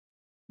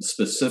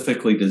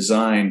specifically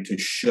designed to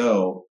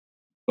show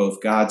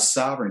both God's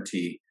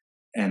sovereignty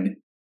and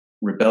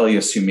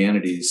rebellious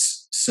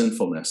humanity's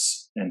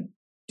sinfulness and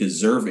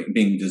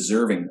being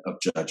deserving of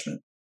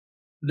judgment.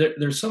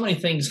 There's so many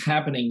things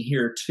happening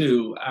here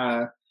too.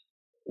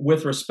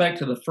 With respect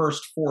to the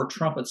first four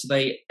trumpets,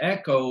 they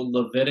echo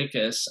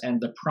Leviticus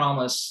and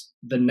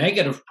the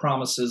negative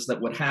promises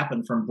that would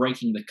happen from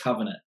breaking the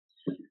covenant.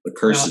 The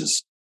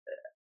curses.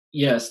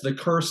 Yes, the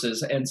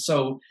curses. And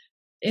so,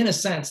 in a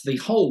sense, the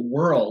whole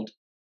world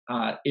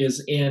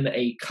is in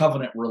a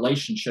covenant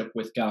relationship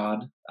with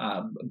God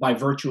by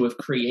virtue of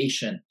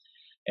creation.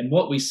 And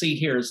what we see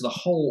here is the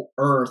whole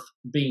earth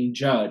being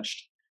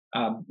judged.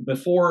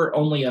 Before,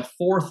 only a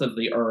fourth of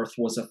the earth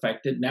was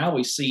affected. Now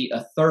we see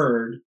a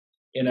third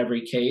in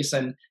every case.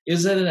 And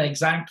is it an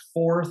exact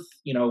fourth,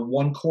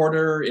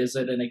 1/4? Is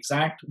it an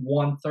exact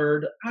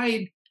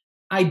 1/3?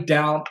 I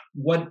doubt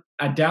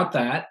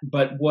that,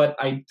 but what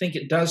I think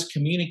it does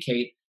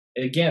communicate,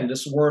 again,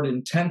 this word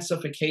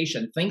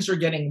intensification. Things are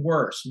getting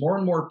worse. More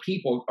and more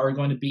people are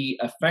going to be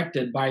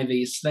affected by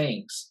these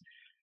things.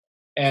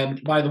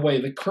 And by the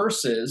way, the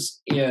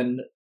curses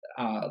in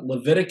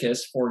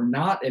Leviticus for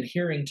not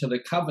adhering to the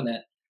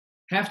covenant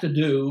have to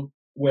do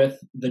with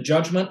the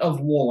judgment of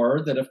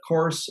war that, of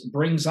course,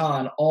 brings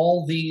on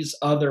all these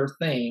other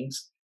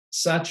things,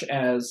 such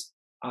as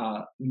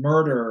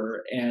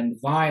murder and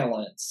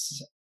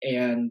violence,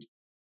 and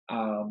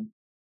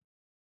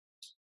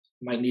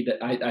might need to.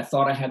 I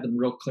thought I had them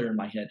real clear in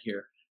my head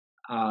here.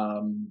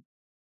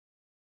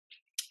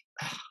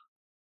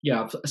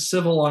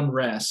 Civil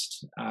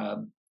unrest,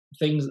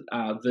 things,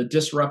 the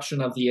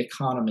disruption of the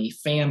economy,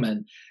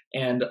 famine,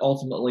 and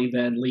ultimately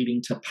then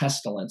leading to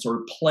pestilence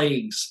or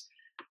plagues.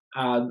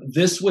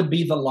 This would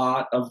be the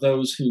lot of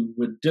those who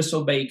would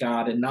disobey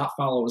God and not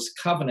follow his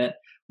covenant.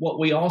 What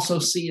we also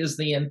see is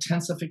the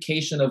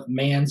intensification of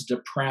man's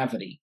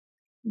depravity.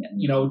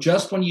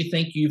 Just when you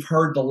think you've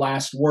heard the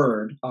last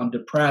word on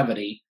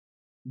depravity,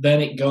 then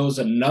it goes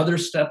another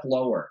step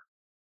lower.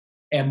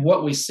 And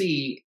what we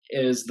see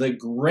is the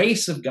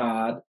grace of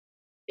God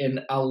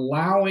in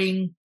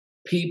allowing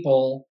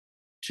people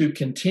to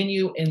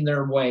continue in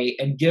their way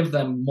and give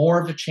them more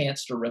of a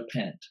chance to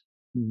repent.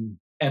 Mm-hmm.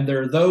 And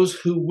there are those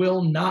who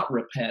will not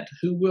repent,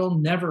 who will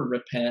never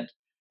repent,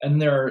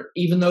 and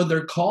even though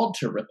they're called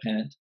to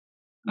repent,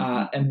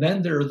 and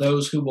then there are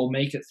those who will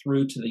make it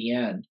through to the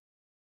end.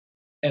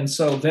 And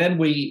so then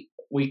we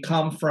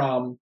come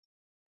from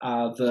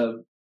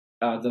the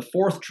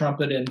fourth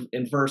trumpet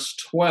in verse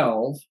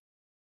 12,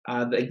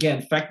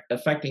 again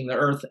affecting the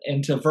earth,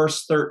 into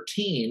verse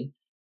 13,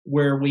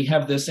 where we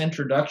have this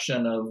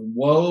introduction of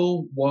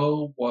woe,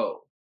 woe, woe.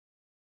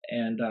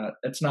 And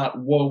it's not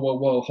whoa, whoa,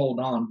 whoa, hold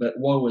on, but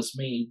woe is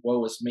me,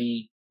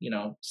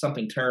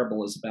 something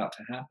terrible is about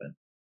to happen.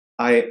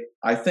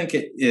 I think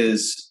it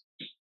is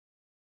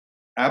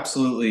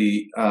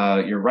absolutely,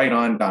 you're right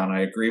on, Don.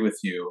 I agree with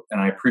you.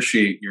 And I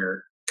appreciate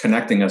your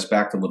connecting us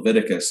back to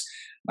Leviticus.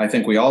 I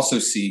think we also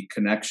see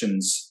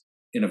connections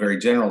in a very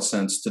general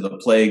sense to the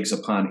plagues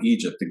upon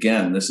Egypt.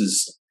 Again, this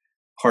is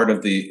part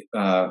of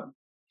why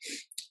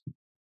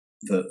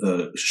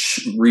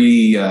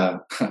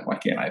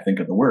can't I think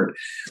of the word?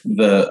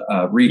 The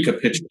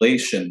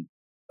recapitulation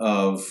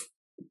of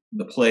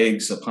the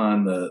plagues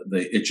upon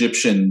the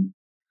Egyptian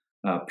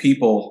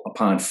people,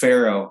 upon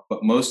Pharaoh,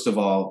 but most of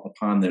all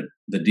upon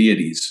the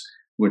deities,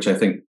 which I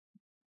think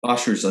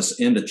ushers us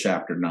into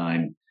chapter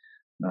 9,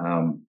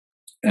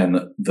 and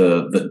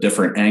the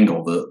different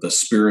angle, the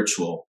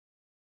spiritual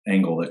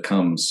angle that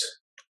comes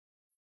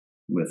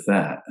with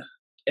that.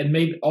 And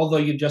maybe, although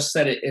you just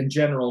said it in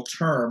general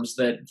terms,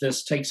 that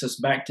this takes us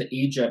back to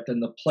Egypt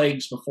and the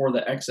plagues before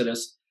the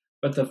Exodus,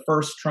 but the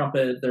first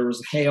trumpet, there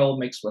was hail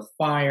mixed with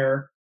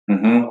fire,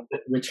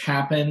 which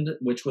happened,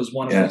 which was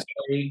one of the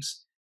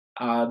plagues.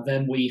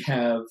 Then we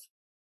have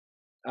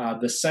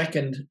the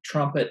second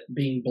trumpet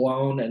being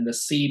blown and the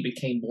sea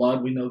became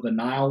blood. We know the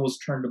Nile was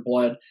turned to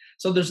blood.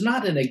 So there's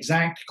not an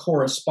exact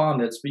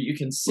correspondence, but you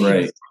can see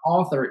that the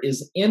author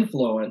is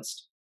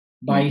influenced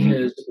by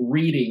his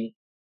reading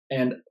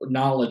and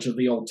knowledge of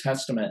the Old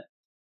Testament.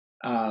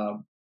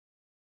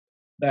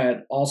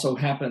 That also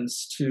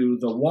happens to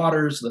the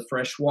waters, the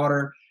fresh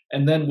water.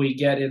 And then we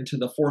get into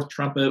the fourth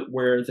trumpet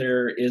where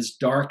there is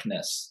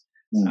darkness,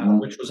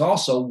 which was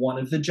also one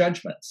of the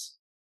judgments.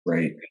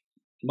 Right.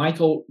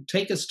 Michael,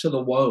 take us to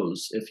the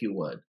woes, if you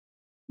would.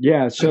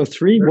 Yeah, so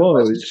 3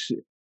 woes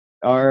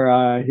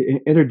are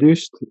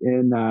introduced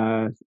in,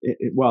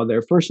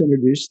 they're first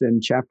introduced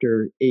in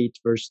chapter 8,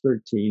 verse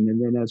 13.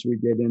 And then as we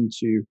get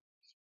into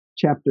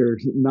chapter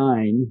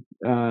 9,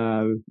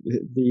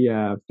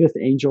 the fifth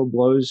angel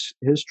blows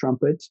his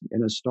trumpet,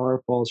 and a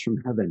star falls from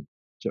heaven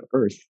to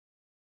earth.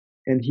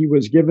 And he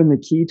was given the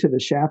key to the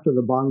shaft of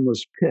the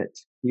bottomless pit.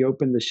 He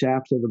opened the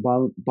shaft of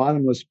the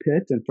bottomless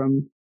pit, and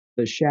from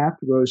the shaft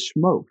rose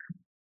smoke,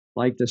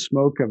 like the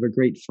smoke of a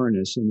great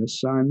furnace, and the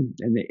sun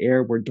and the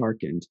air were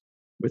darkened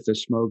with the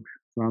smoke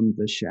from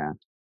the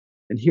shaft.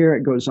 And here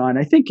it goes on.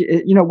 I think,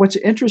 what's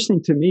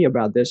interesting to me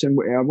about this, and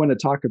I want to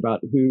talk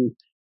about who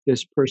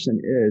this person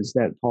is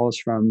that falls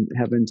from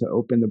heaven to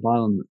open the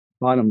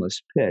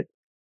bottomless pit.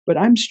 But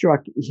I'm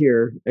struck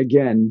here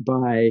again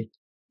by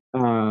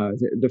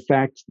the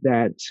fact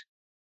that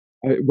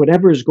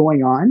whatever is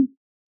going on,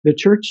 the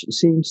church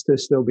seems to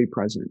still be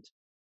present.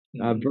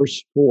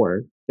 Verse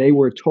 4, they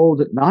were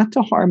told not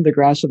to harm the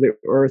grass of the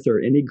earth or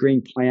any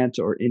green plant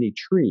or any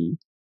tree,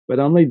 but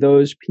only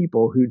those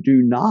people who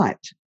do not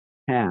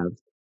have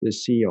the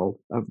seal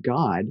of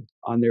God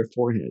on their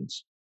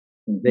foreheads.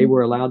 They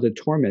were allowed to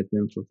torment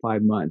them for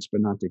 5 months,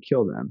 but not to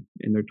kill them.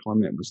 And their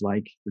torment was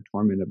like the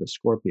torment of a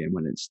scorpion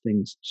when it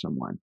stings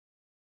someone.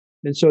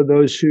 And so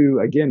those who,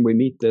 again, we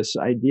meet this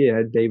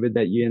idea, David,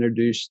 that you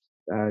introduced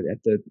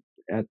at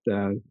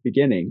the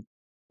beginning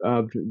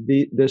of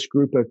this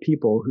group of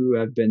people who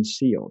have been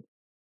sealed.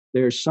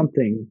 There's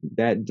something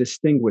that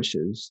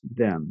distinguishes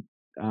them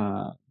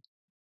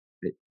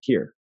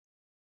here.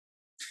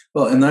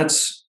 Well, and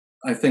that's,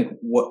 I think,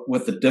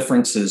 what the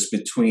difference is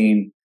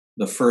between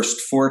the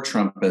first 4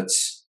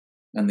 trumpets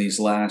and these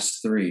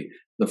last 3.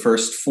 The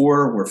first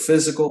 4 were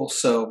physical,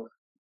 so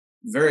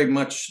very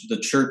much the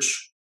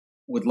church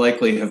would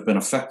likely have been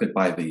affected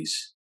by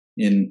these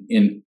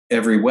in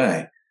every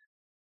way.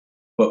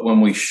 But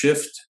when we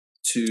shift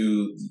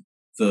to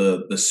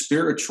the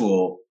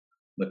spiritual,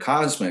 the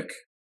cosmic,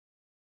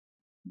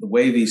 the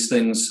way these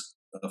things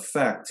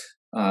affect,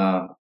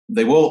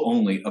 they will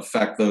only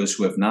affect those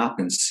who have not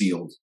been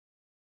sealed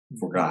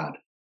for God.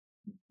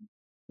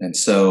 And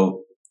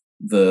so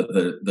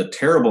the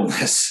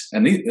terribleness,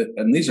 and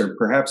these are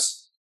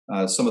perhaps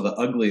some of the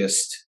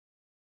ugliest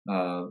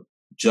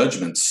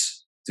judgments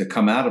to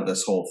come out of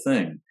this whole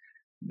thing.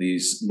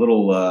 These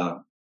little,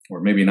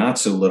 or maybe not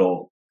so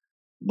little,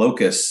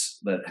 locusts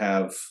that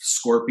have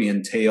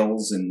scorpion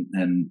tails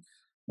and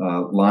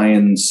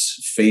lions'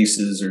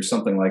 faces or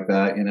something like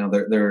that.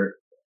 They're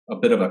a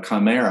bit of a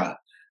chimera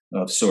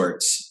of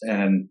sorts,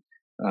 and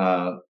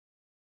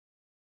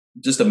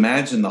just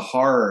imagine the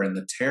horror and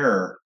the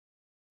terror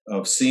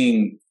of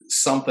seeing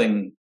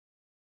something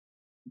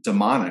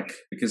demonic,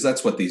 because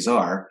that's what these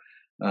are,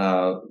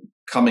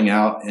 coming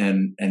out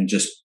and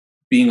just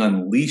being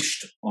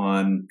unleashed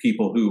on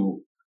people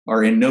who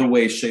are in no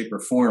way, shape, or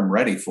form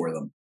ready for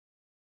them.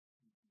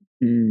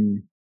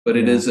 But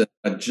it is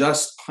a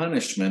just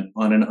punishment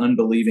on an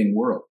unbelieving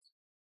world.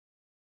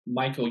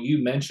 Michael,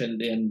 you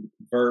mentioned in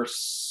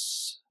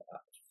verse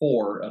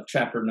 4 of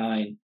chapter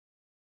 9,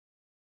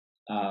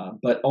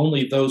 but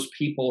only those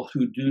people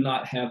who do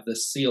not have the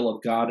seal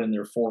of God in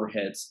their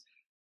foreheads,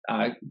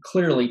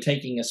 clearly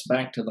taking us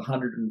back to the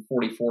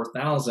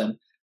 144,000.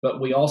 But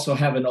we also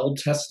have an Old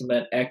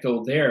Testament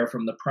echo there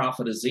from the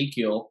prophet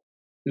Ezekiel,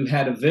 who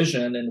had a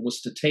vision and was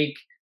to take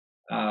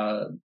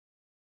uh,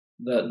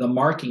 the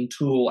marking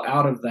tool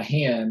out of the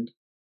hand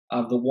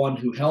of the one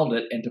who held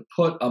it and to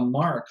put a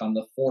mark on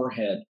the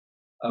forehead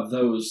of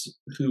those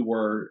who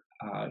were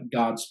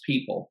God's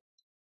people.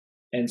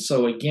 And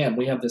so again,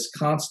 we have this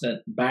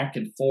constant back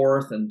and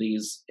forth and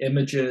these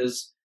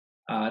images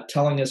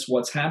telling us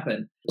what's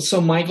happened.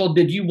 So, Michael,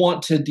 did you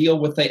want to deal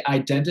with the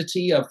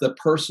identity of the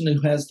person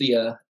who has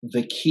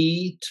the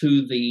key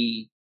to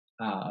the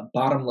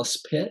bottomless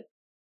pit?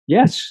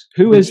 Yes.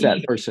 Who is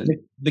that person?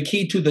 The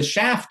key to the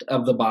shaft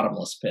of the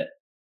bottomless pit.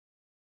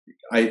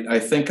 I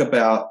think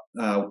about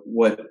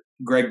what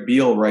Greg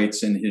Beale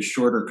writes in his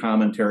shorter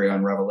commentary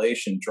on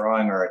Revelation,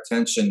 drawing our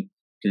attention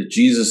to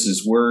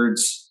Jesus's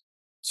words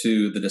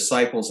to the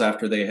disciples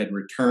after they had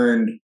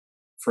returned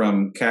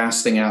from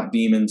casting out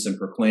demons and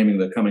proclaiming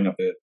the coming of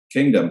the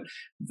kingdom,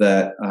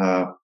 that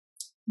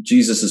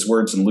Jesus's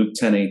words in Luke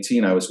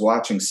 10:18, I was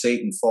watching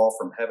Satan fall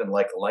from heaven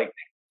like lightning.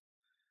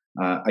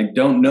 I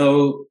don't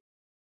know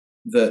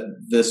that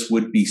this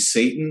would be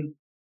Satan.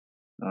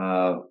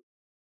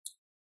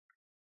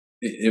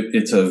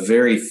 It's a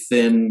very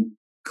thin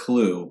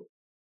clue.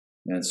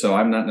 And so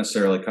I'm not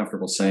necessarily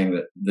comfortable saying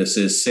that this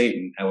is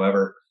Satan.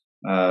 However,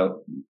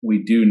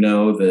 we do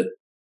know that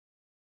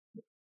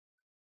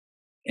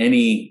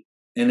any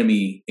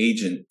enemy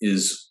agent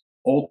is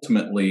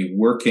ultimately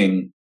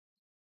working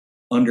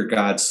under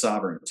God's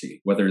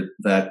sovereignty, whether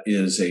that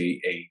is a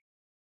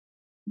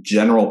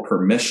general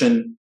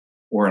permission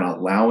or an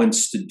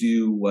allowance to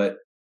do what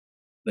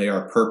they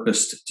are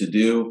purposed to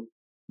do,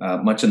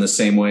 much in the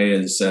same way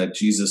as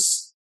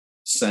Jesus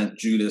sent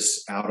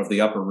Judas out of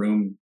the upper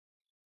room,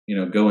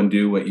 go and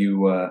do what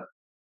you are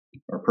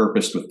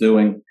purposed with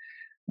doing.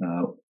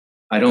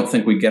 I don't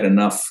think we get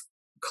enough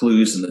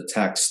clues in the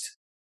text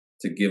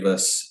to give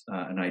us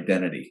an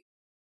identity.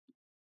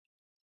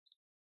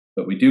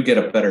 But we do get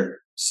a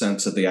better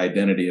sense of the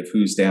identity of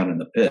who's down in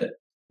the pit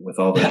with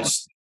all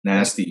those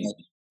nasty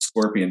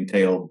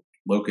scorpion-tailed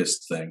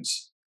locust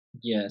things.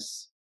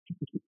 Yes.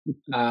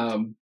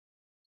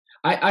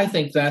 I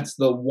think that's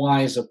the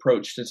wise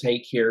approach to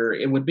take here.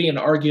 It would be an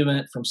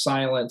argument from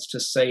silence to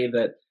say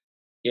that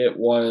it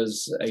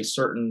was a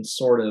certain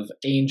sort of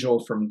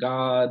angel from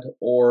God,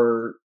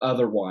 or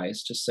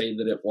otherwise to say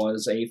that it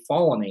was a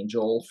fallen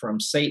angel from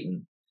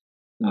Satan.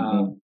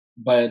 Mm-hmm.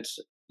 But,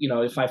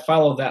 if I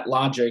follow that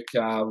logic,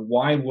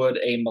 why would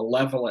a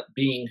malevolent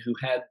being who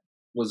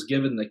was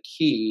given the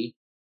key,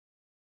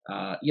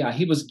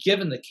 he was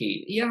given the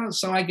key. Yeah,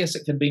 so I guess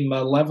it could be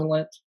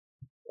malevolent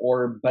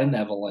or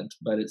benevolent,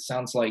 but it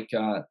sounds like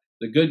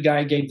the good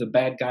guy gave the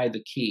bad guy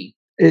the key.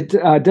 It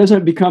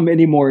doesn't become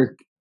any more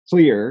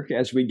clear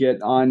as we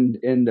get on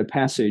in the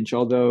passage,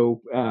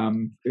 although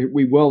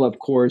we will, of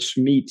course,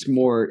 meet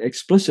more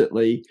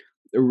explicitly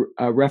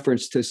a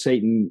reference to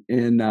Satan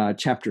in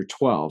chapter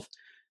 12.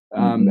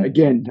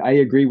 Again, I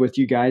agree with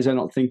you guys. I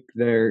don't think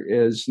there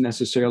is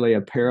necessarily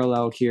a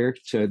parallel here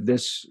to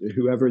this,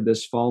 whoever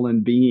this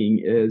fallen being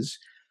is,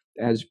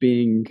 as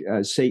being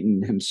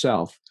Satan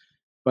himself.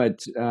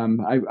 But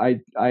I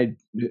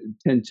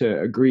tend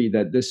to agree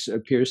that this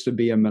appears to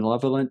be a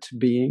malevolent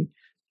being,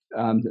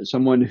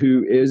 someone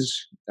who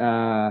is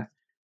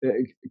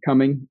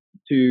coming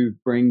to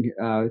bring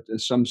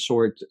some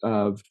sort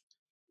of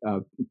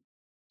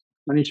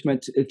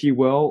punishment, if you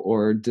will,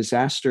 or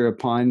disaster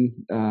upon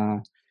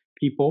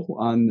people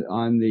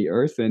on the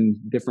earth in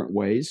different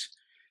ways.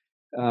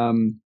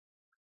 And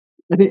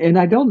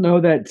I don't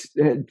know that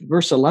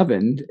verse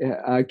 11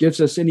 gives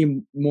us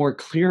any more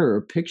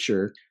clearer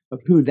picture of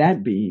who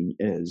that being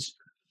is,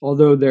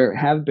 although there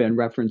have been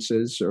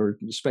references, or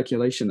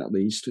speculation at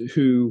least,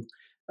 who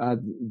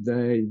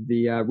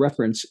the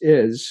reference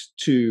is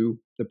to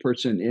the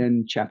person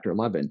in chapter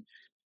 11.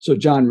 So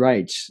John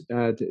writes,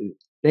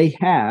 they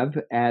have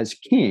as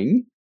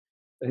king,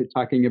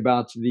 talking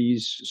about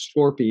these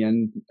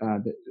scorpion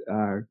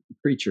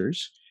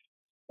creatures,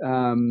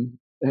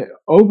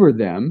 over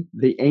them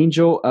the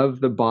angel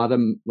of the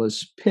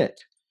bottomless pit.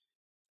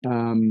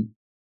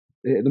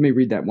 Let me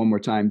read that one more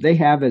time. They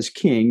have as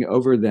king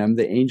over them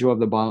the angel of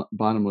the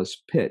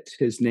bottomless pit.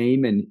 His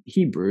name in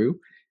Hebrew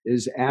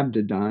is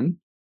Abdon,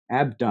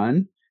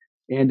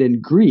 and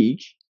in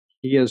Greek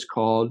he is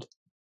called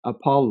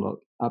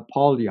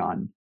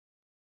Apollyon.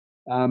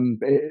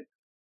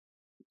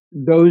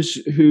 Those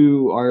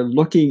who are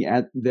looking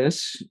at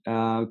this,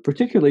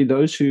 particularly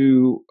those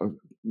who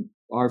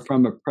are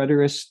from a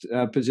preterist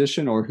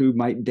position or who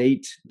might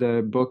date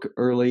the book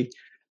early,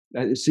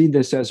 see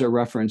this as a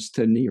reference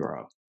to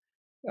Nero.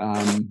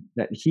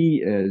 That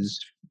he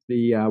is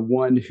the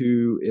one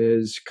who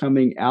is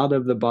coming out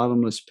of the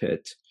bottomless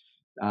pit,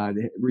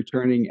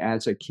 returning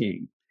as a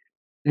king.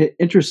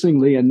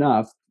 Interestingly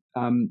enough,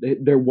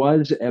 there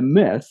was a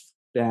myth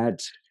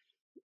that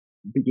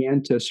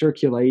began to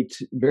circulate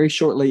very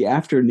shortly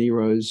after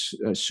Nero's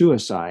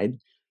suicide,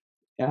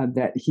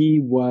 that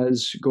he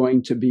was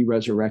going to be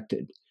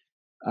resurrected.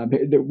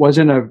 There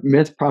wasn't a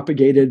myth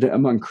propagated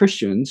among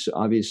Christians,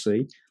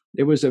 obviously,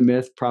 It was a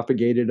myth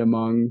propagated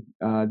among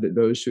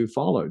those who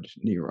followed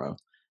Nero.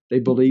 They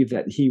believed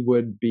that he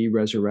would be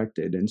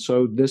resurrected. And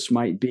so this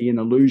might be an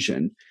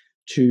allusion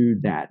to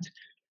that.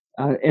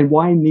 And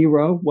why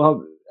Nero?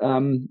 Well,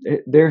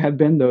 there have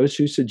been those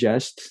who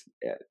suggest,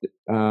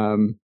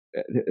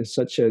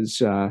 such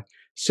as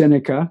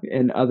Seneca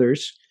and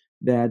others,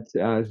 that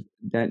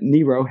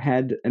Nero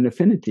had an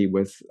affinity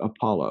with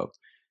Apollo,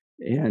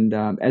 and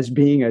as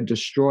being a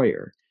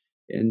destroyer.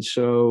 And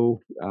so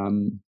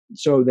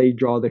they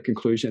draw the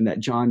conclusion that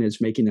John is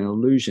making an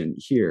allusion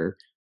here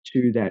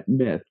to that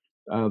myth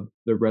of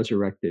the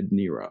resurrected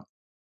Nero.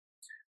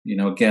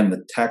 Again,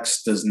 the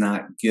text does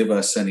not give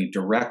us any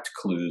direct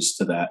clues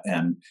to that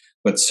end,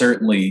 but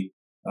certainly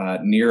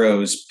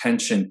Nero's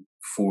penchant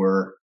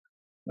for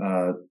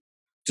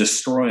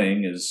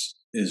destroying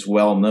is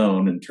well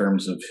known, in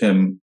terms of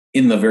him,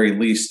 in the very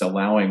least,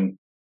 allowing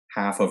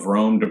half of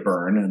Rome to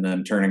burn and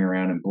then turning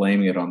around and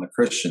blaming it on the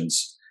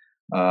Christians.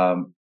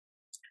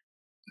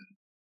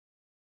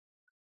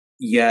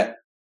 Yet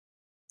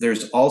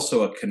there's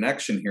also a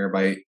connection here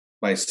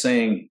by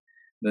saying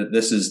that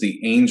this is the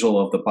angel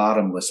of the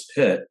bottomless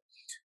pit.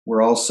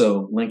 We're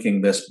also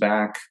linking this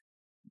back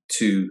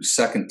to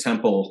Second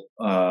Temple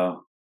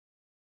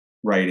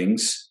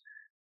writings,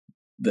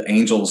 the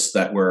angels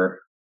that were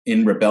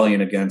in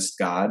rebellion against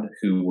God,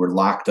 who were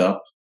locked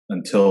up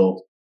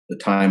until the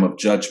time of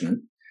judgment.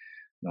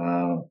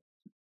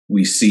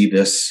 We see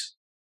this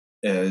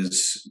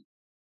as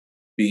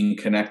being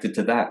connected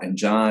to that, and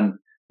John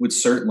would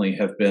certainly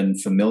have been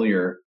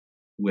familiar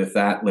with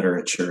that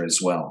literature as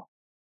well.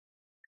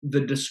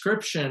 The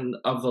description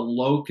of the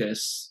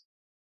locusts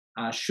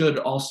should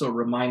also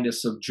remind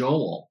us of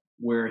Joel,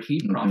 where he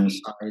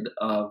prophesied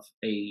of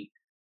a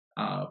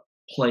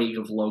plague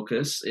of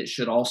locusts. It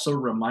should also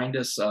remind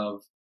us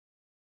of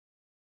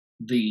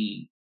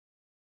the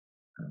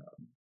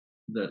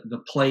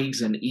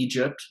plagues in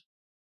Egypt,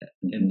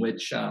 in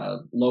which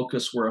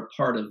locusts were a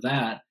part of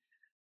that.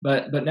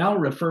 But now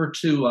refer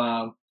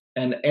to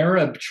an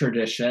Arab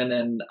tradition,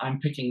 and I'm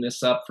picking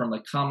this up from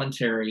a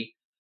commentary,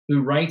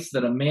 who writes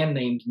that a man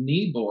named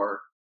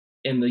Niebuhr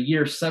in the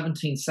year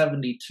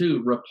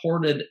 1772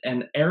 reported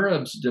an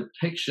Arab's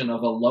depiction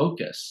of a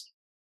locust.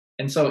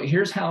 And so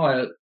here's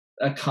how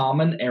a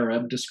common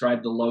Arab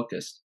described the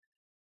locust.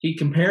 He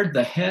compared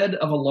the head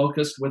of a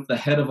locust with the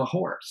head of a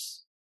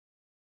horse,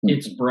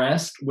 its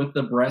breast with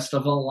the breast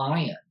of a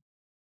lion,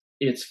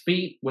 its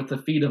feet with the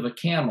feet of a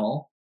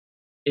camel,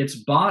 its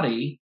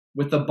body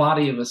with the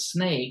body of a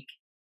snake,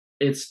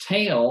 its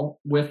tail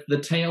with the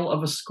tail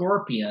of a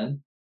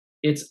scorpion,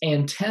 its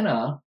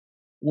antenna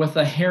with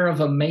the hair of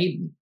a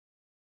maiden.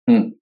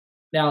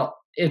 Now,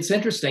 it's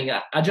interesting.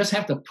 I just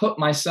have to put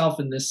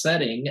myself in this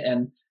setting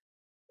and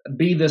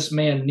be this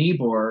man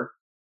Niebuhr,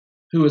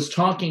 who is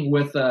talking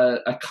with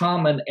a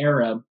common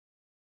Arab,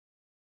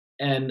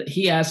 and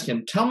he asked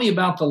him, "Tell me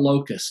about the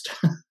locust."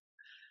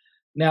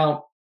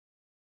 Now,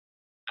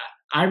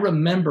 I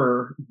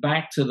remember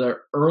back to the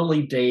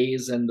early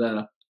days in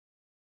the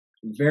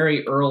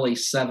very early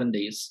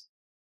 70s,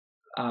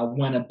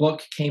 when a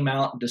book came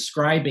out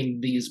describing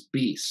these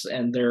beasts,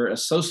 and they're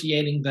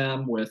associating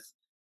them with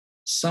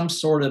some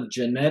sort of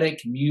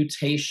genetic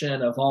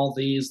mutation of all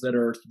these that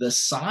are the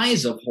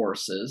size of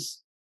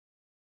horses,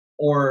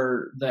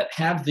 or that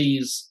have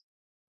these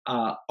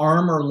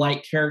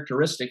armor-like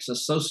characteristics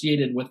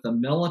associated with the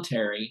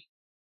military.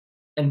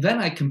 And then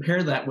I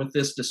compare that with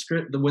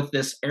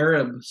this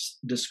Arab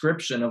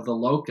description of the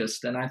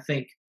locust, and I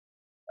think,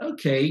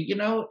 okay,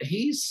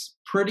 he's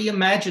pretty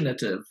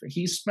imaginative.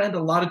 He spent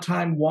a lot of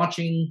time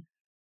watching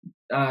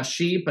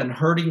sheep and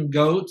herding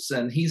goats,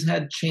 and he's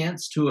had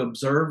chance to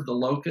observe the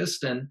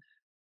locust, and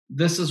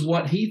this is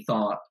what he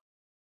thought.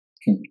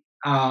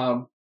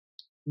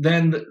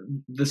 Then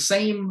the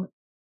same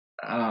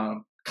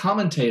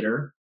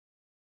commentator,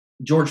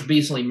 George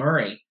Beasley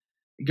Murray,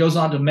 goes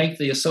on to make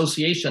the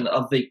association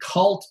of the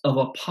cult of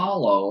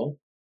Apollo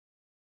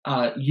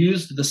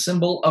used the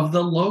symbol of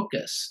the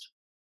locust.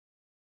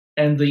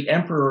 And the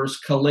emperors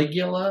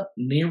Caligula,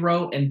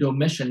 Nero, and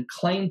Domitian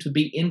claimed to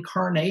be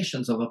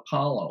incarnations of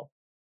Apollo.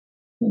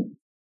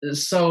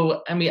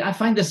 So, I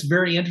find this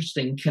very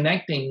interesting,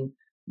 connecting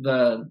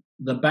the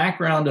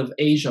background of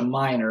Asia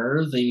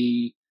Minor,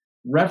 the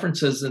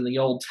references in the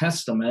Old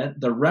Testament,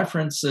 the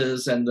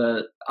references and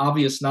the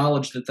obvious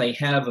knowledge that they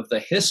have of the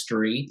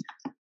history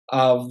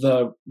of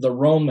the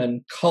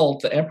Roman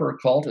cult, the emperor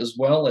cult, as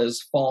well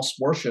as false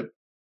worship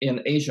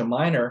in Asia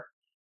Minor.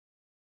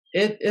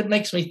 It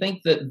makes me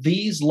think that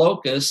these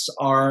locusts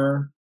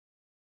are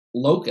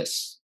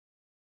locusts.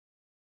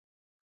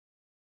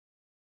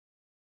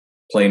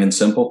 Plain and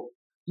simple?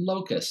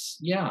 Locusts,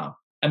 yeah.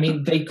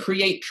 They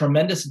create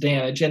tremendous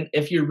damage. And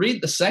if you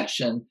read the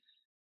section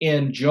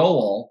in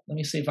Joel, let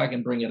me see if I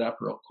can bring it up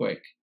real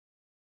quick.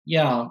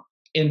 Yeah,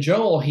 in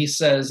Joel, he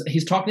says,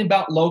 he's talking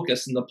about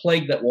locusts and the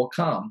plague that will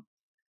come.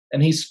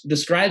 And he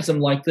describes them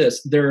like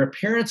this: their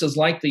appearance is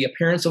like the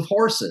appearance of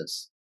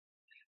horses.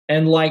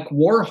 And like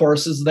war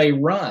horses, they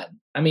run.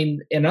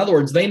 In other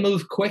words, they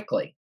move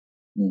quickly.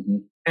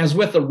 as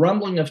with the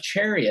rumbling of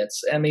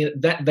chariots. I mean,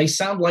 that they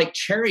sound like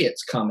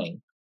chariots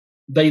coming.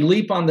 They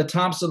leap on the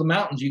tops of the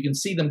mountains. You can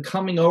see them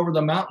coming over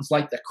the mountains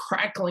like the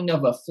crackling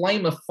of a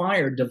flame of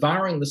fire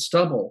devouring the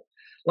stubble,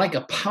 like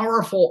a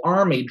powerful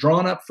army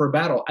drawn up for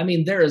battle. I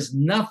mean, there is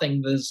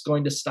nothing that is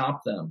going to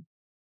stop them.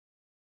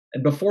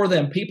 And before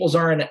them, peoples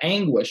are in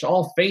anguish.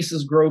 All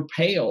faces grow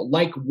pale.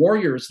 Like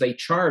warriors, they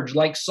charge.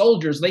 Like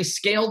soldiers, they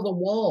scale the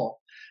wall.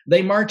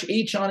 They march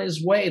each on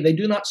his way. They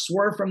do not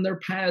swerve from their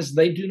paths.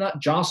 They do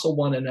not jostle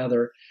one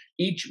another.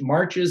 Each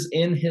marches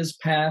in his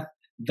path.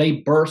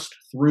 They burst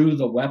through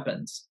the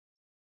weapons.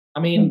 I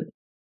mean,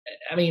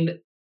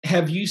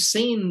 have you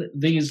seen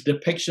these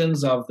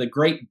depictions of the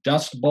great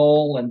dust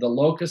bowl and the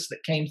locusts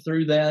that came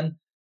through then,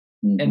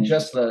 and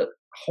just the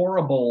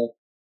horrible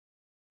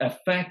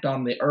effect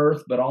on the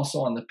earth, but also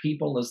on the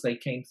people as they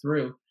came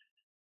through?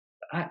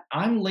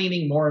 I'm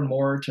leaning more and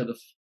more to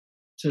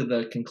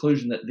the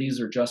conclusion that these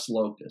are just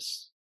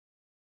locusts.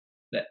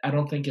 That I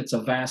don't think it's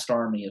a vast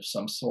army of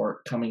some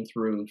sort coming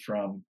through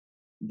from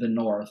the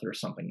north or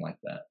something like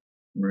that.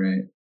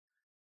 Right.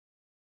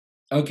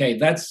 Okay,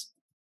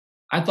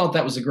 I thought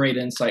that was a great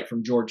insight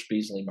from George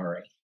Beasley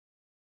Murray.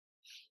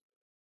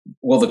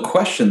 Well, the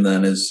question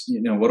then is,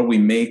 what do we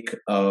make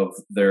of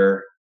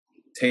their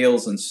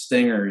tails and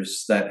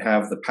stingers that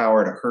have the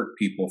power to hurt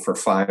people for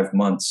 5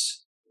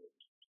 months?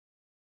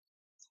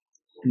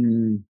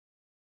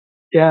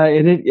 Yeah,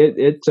 and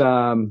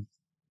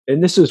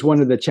and this is one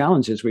of the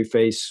challenges we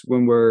face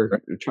when we're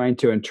trying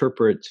to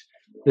interpret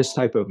this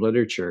type of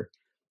literature.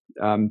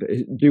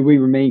 Do we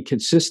remain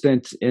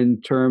consistent in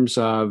terms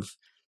of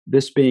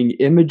this being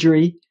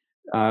imagery?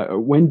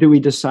 When do we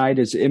decide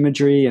it's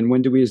imagery, and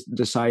when do we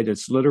decide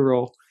it's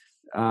literal?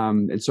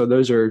 And so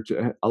those are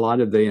a lot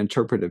of the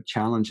interpretive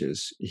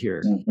challenges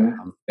here.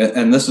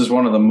 And this is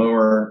one of the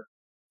more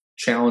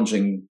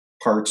challenging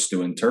parts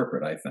to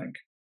interpret, I think.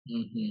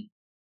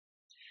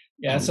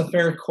 Yeah, it's a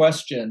fair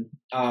question.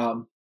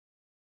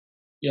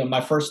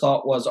 My first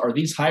thought was, are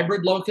these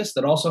hybrid locusts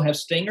that also have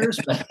stingers?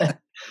 But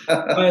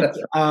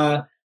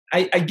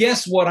I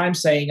guess what I'm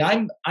saying,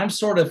 I'm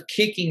sort of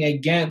kicking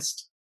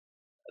against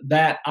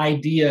that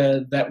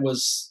idea that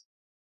was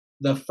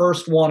the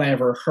first one I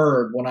ever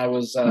heard when I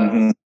was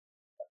a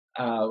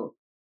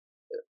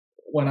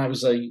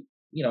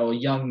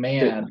young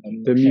man.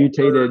 The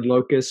mutated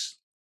locusts.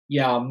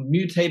 Yeah,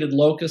 mutated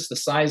locusts the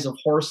size of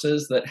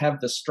horses that have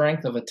the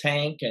strength of a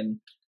tank and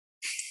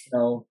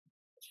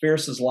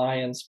fierce as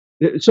lions.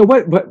 So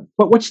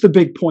what's the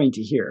big point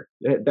here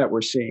that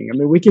we're seeing? I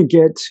mean, we can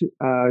get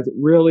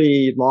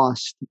really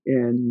lost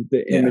in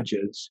the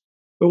images,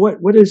 but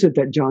what is it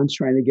that John's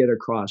trying to get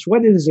across?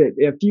 What is it,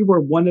 if you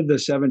were one of the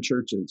 7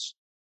 churches,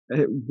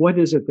 what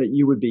is it that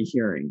you would be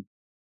hearing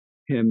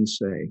him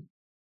say?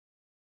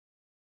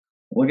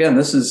 Well, again,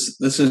 this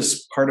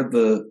is part of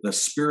the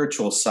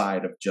spiritual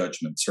side of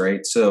judgments,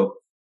 right? So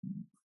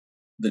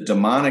the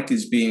demonic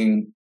is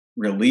being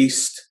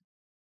released.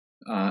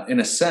 In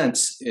a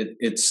sense,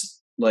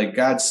 it's like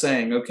God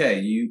saying, okay,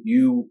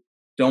 you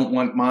don't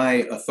want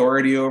my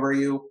authority over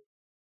you?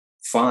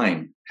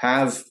 Fine.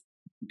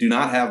 Do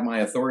not have my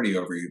authority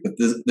over you. But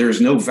there's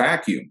no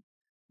vacuum.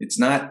 It's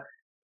not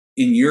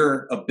in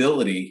your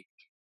ability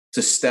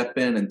to step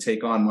in and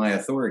take on my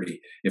authority.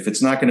 If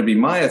it's not going to be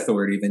my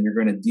authority, then you're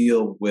going to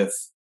deal with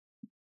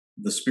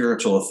the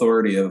spiritual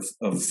authority of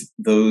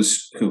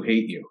those who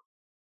hate you.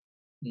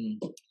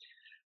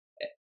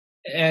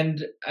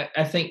 And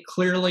I think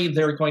clearly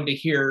they're going to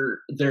hear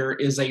there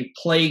is a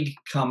plague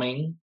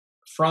coming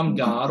from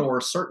God, or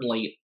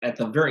certainly at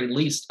the very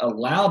least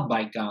allowed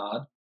by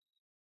God.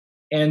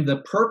 And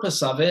the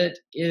purpose of it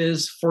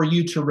is for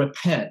you to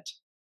repent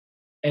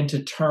and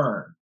to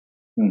turn,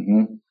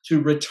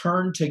 to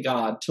return to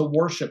God, to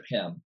worship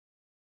Him.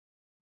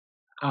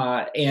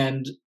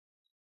 And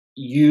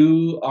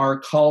you are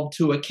called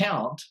to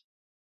account.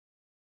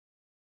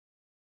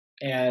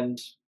 And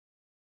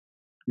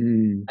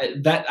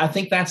I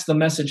think that's the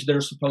message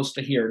they're supposed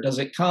to hear. Does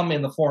it come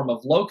in the form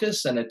of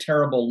locusts and a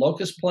terrible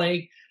locust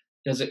plague?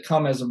 Does it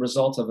come as a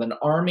result of an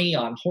army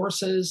on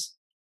horses?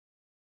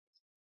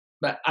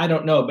 But I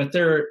don't know. But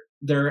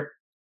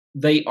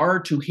they are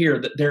to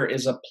hear that there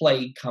is a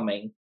plague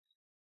coming,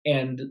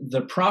 and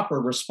the proper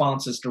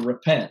response is to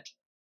repent.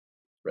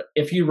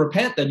 If you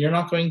repent, then you're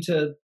not going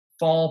to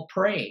fall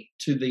prey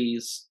to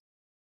this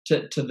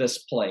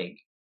plague.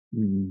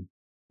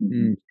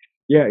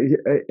 Yeah,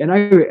 and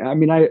I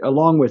mean,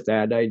 along with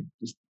that, I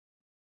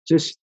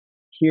just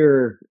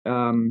hear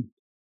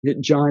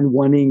John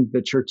wanting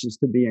the churches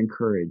to be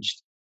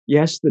encouraged.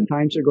 Yes, the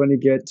times are going to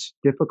get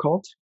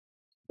difficult,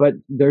 but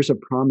there's a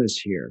promise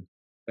here.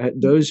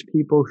 Those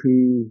people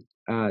who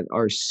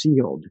are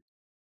sealed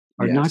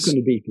are not going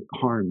to be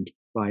harmed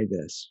by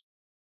this.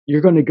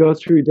 You're going to go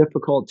through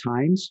difficult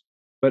times,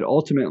 but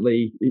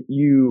ultimately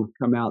you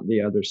come out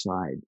the other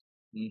side.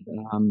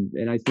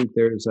 And I think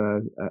there's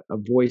a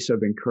voice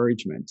of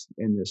encouragement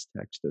in this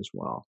text as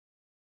well.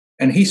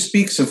 And he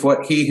speaks of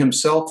what he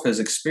himself has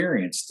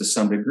experienced to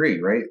some degree,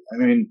 right? I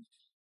mean,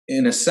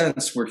 in a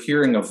sense, we're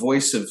hearing a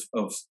voice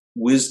of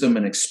wisdom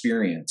and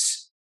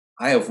experience.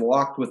 I have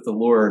walked with the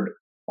Lord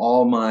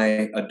all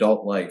my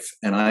adult life,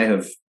 and I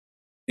have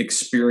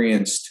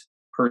experienced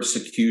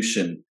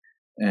persecution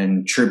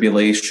and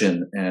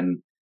tribulation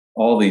and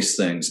all these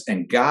things.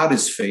 And God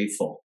is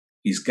faithful.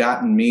 He's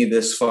gotten me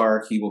this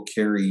far. He will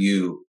carry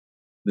you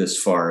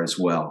this far as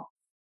well.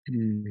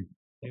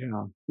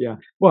 Yeah, yeah.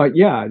 Well,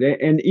 yeah,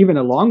 and even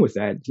along with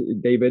that,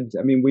 David,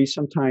 I mean, we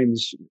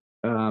sometimes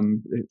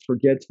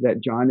forget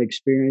that John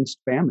experienced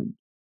famine.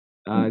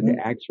 The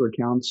Acts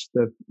recounts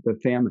the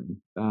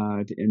famine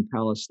in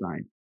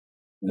Palestine.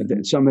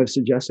 Some have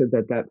suggested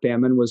that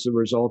famine was the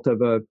result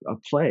of a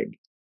plague.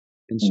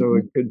 And so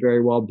it could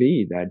very well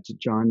be that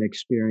John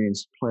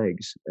experienced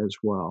plagues as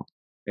well.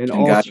 And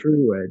all God,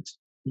 through it,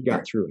 he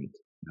got through it.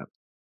 Yep.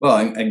 Well,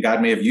 and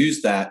God may have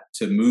used that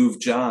to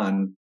move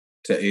John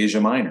to Asia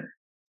Minor.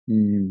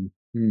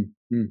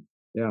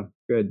 Yeah,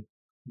 good.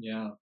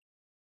 Yeah.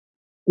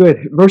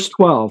 Good. Verse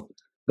 12.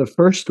 The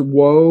first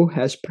woe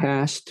has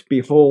passed.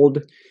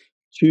 Behold,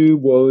 two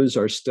woes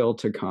are still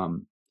to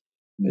come.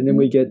 And then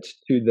we get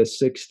to the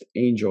sixth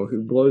angel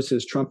who blows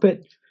his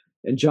trumpet.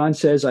 And John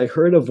says, I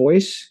heard a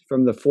voice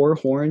from the four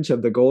horns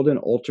of the golden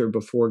altar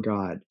before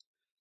God,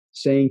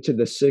 saying to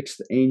the sixth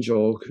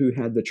angel who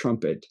had the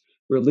trumpet,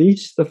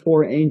 release the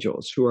four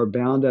angels who are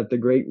bound at the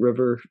great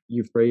river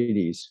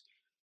Euphrates.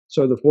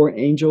 So the four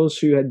angels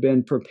who had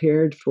been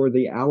prepared for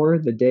the hour,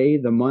 the day,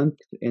 the month,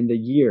 and the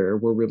year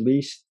were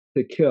released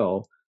to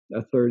kill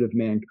a third of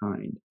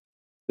mankind.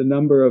 The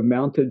number of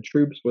mounted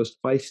troops was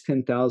twice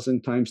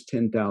 10,000 times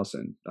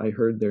 10,000. I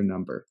heard their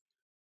number.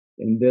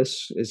 And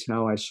this is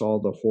how I saw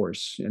the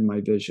horse in my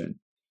vision.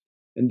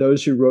 And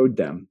those who rode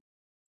them,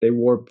 they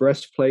wore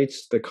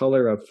breastplates the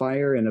color of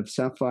fire and of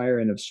sapphire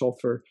and of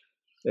sulfur.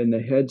 And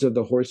the heads of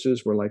the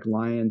horses were like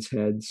lions'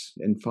 heads,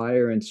 and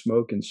fire and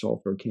smoke and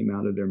sulfur came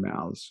out of their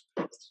mouths.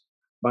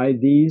 By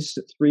these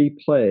three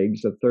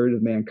plagues, a third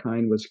of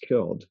mankind was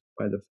killed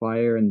by the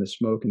fire and the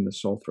smoke and the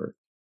sulfur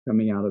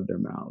coming out of their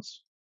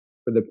mouths.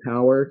 For the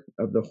power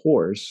of the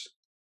horse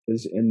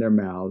is in their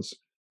mouths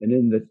and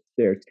in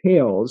their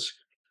tails,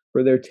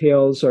 for their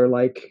tails are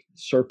like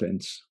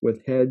serpents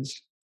with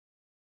heads,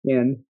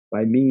 and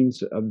by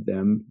means of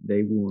them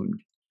they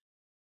wound.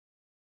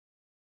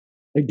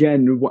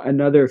 Again,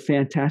 another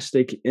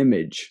fantastic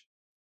image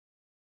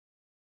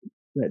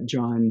that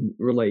John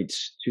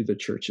relates to the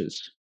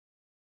churches.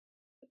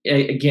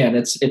 Again,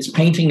 it's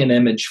painting an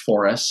image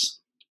for us.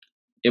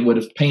 It would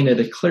have painted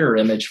a clearer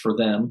image for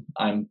them,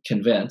 I'm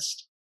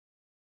convinced.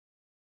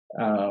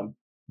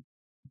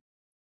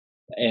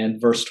 And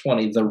verse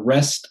 20, the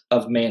rest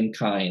of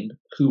mankind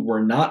who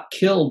were not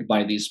killed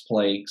by these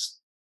plagues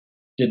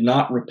did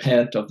not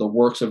repent of the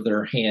works of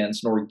their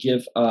hands, nor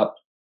give up,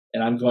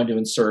 and I'm going to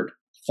insert,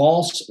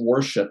 false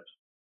worship,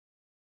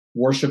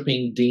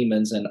 worshiping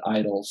demons and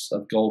idols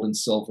of gold and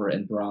silver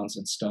and bronze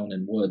and stone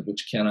and wood,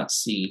 which cannot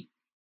see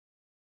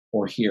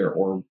or hear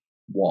or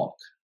walk.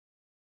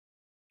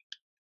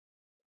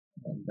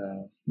 And,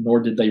 nor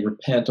did they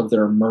repent of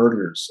their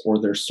murders or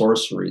their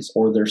sorceries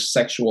or their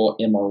sexual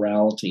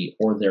immorality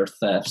or their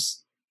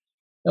thefts.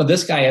 Now,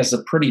 this guy has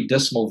a pretty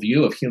dismal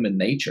view of human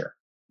nature.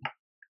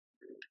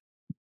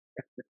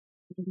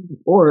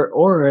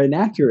 Or an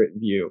accurate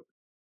view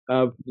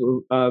of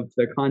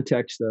the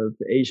context of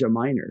Asia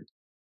Minor.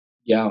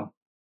 Yeah.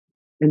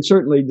 And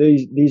certainly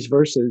these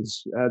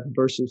verses,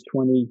 verses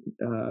 20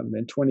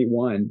 and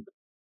 21,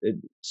 it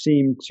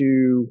seem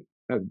to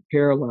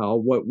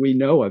parallel what we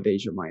know of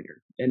Asia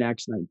Minor in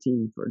Acts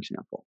 19, for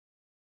example.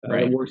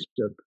 Right.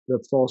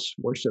 The false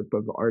worship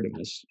of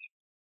Artemis,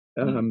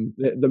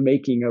 the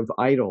making of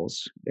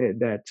idols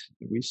that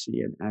we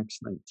see in Acts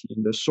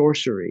 19, the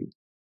sorcery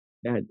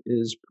that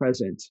is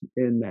present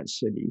in that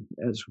city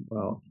as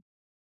well.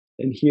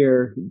 And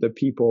here the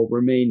people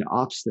remain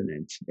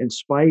obstinate in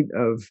spite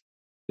of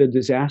the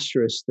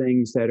disastrous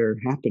things that are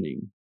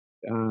happening.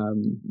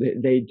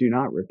 They do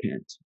not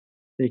repent.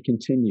 They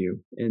continue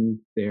in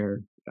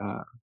their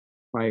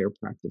prior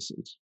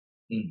practices.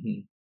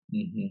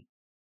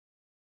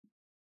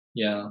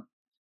 Yeah.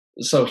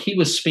 So he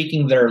was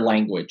speaking their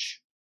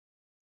language.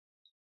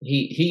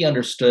 He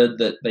understood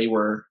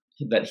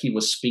that he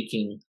was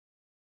speaking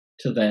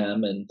to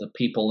them and the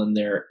people in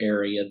their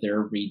area,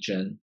 their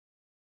region.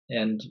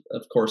 And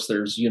of course,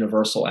 there's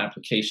universal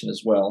application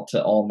as well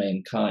to all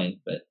mankind,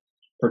 but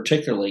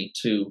particularly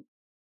to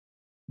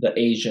the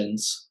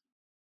Asians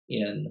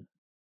in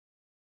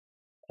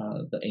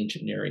the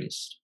ancient Near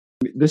East.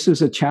 This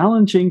is a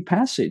challenging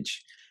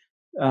passage.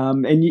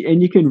 And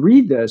you can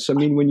read this. I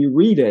mean, when you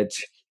read it,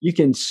 you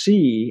can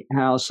see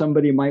how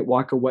somebody might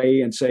walk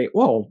away and say,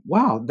 "Oh,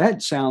 wow,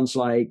 that sounds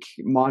like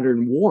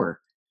modern war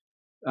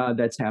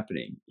that's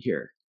happening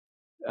here."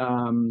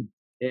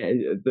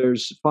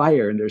 There's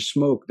fire and there's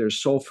smoke,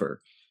 there's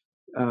sulfur.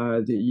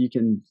 You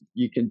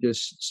can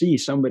just see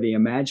somebody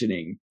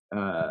imagining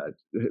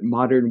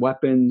modern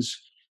weapons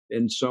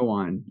and so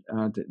on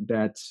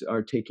that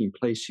are taking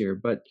place here.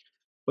 But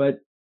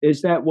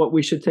is that what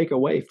we should take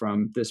away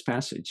from this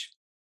passage?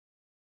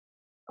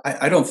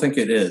 I don't think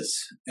it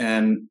is.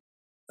 And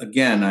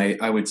again,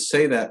 I would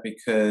say that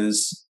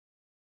because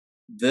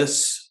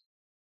this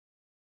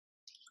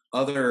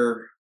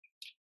other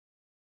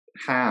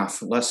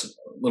half, a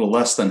little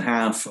less than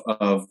half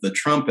of the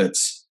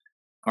trumpets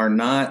are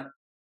not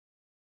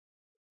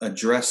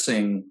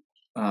addressing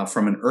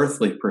from an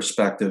earthly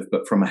perspective,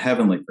 but from a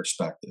heavenly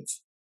perspective.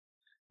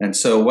 And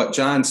so what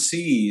John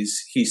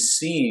sees, he's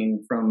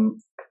seeing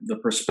from the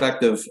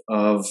perspective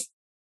of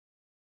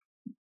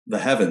the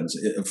heavens,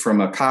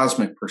 from a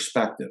cosmic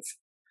perspective.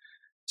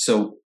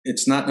 So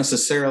it's not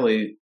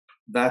necessarily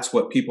that's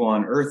what people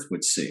on earth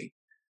would see.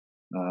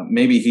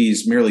 Maybe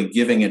he's merely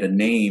giving it a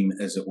name,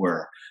 as it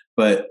were,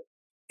 but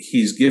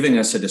he's giving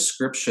us a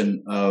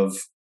description of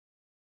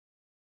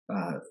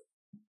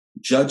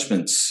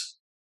judgments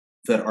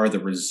that are the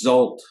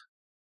result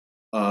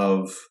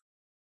of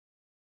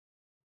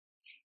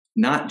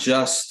not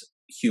just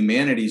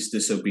humanity's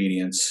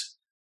disobedience,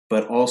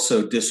 but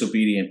also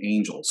disobedient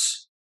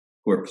angels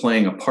who are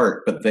playing a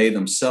part, but they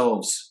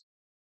themselves,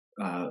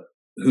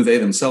 who they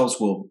themselves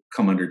will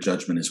come under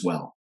judgment as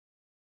well,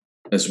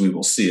 as we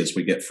will see as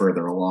we get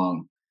further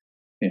along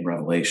in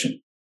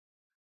Revelation.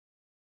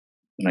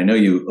 And I know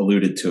you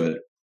alluded to it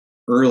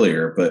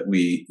earlier, but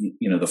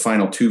the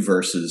final two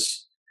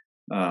verses,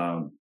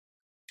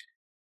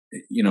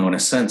 in a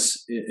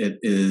sense, it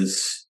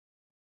is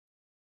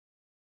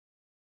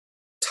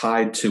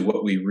tied to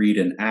what we read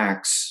in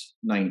Acts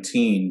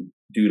 19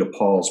 due to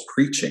Paul's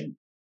preaching.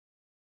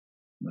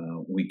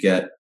 We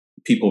get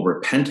people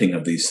repenting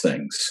of these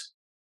things,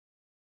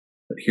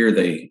 but here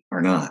they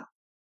are not.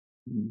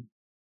 Mm-hmm.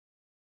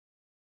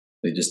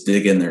 They just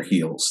dig in their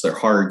heels. Their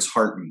hearts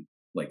harden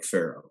like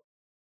Pharaoh.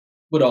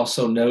 Would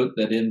also note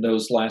that in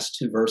those last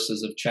two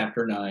verses of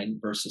chapter 9,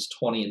 verses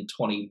 20 and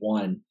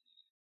 21,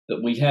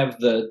 that we have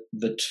the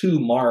two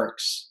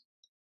marks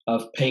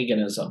of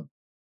paganism,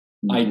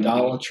 mm-hmm.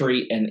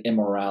 idolatry and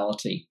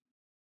immorality.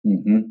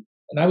 Mm-hmm.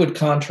 And I would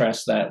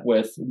contrast that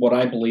with what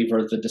I believe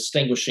are the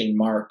distinguishing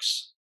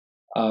marks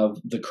of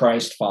the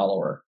Christ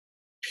follower,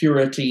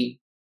 purity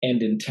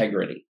and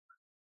integrity.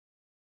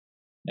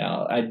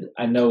 Now,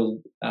 I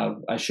know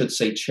I should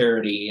say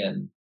charity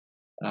and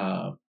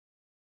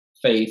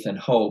faith and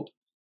hope,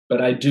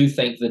 but I do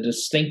think the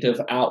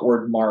distinctive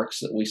outward marks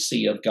that we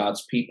see of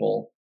God's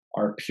people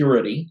are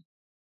purity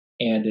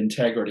and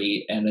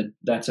integrity, and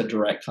that's a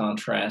direct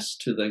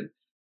contrast to the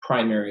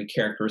primary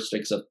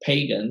characteristics of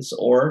pagans,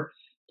 or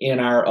in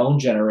our own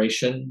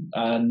generation,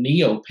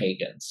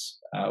 neo-pagans,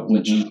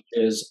 which mm-hmm.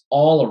 is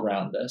all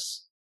around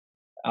us,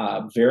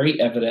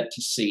 very evident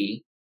to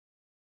see.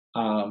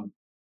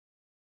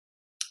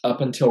 Up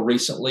until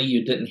recently,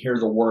 you didn't hear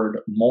the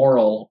word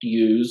moral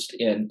used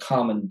in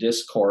common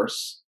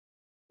discourse.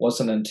 It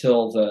wasn't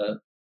until the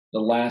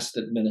last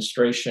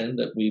administration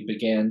that we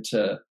began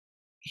to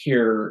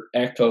hear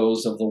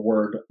echoes of the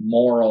word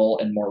moral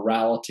and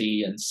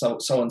morality, and so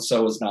and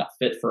so is not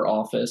fit for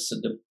office.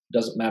 It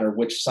doesn't matter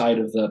which side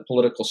of the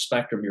political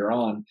spectrum you're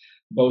on,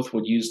 both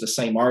would use the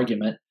same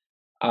argument.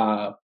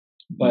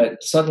 But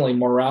suddenly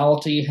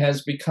morality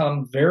has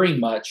become very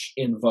much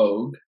in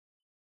vogue.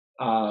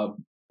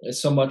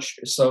 So much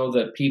so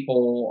that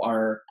people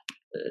are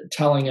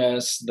telling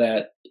us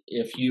that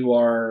if you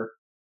are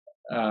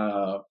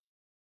a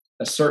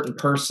certain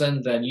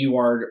person, then you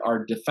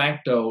are de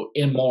facto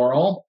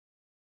immoral.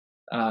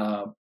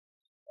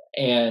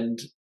 And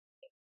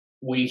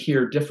we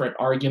hear different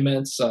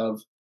arguments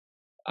of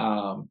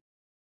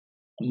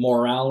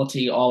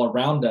morality all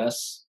around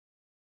us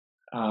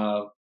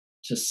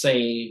to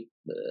say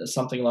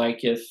something like,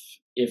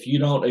 if you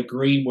don't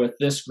agree with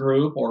this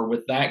group or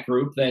with that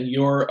group, then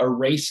you're a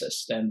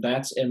racist and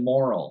that's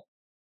immoral.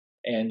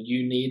 And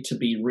you need to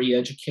be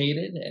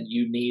re-educated, and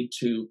you need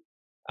to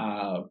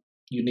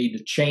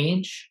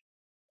change,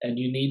 and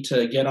you need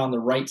to get on the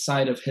right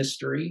side of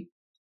history.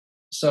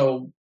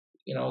 So,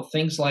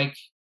 things like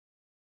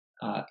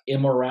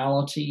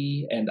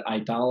immorality and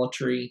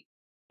idolatry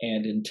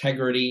and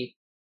integrity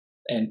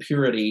and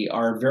purity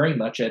are very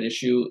much at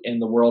issue in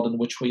the world in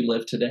which we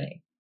live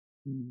today.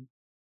 Mm-hmm.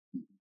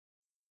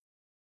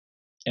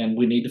 And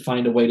we need to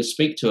find a way to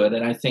speak to it.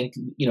 And I think,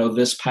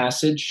 this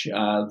passage,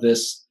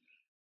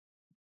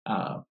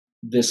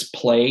 this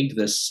plague,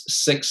 this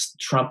sixth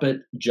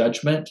trumpet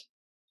judgment,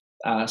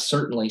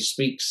 certainly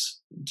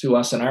speaks to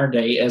us in our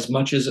day as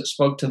much as it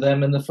spoke to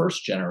them in the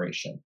first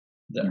generation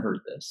that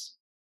heard this.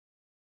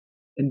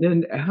 And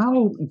then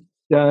how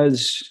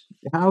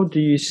do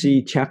you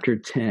see chapter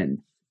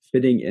 10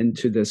 fitting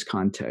into this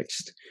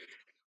context?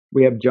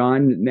 We have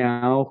John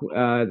now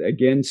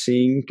again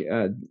seeing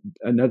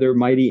another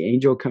mighty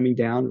angel coming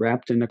down,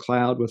 wrapped in a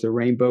cloud with a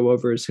rainbow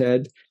over his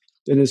head.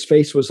 And his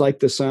face was like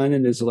the sun,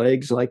 and his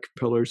legs like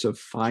pillars of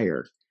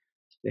fire.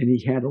 And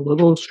he had a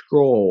little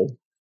scroll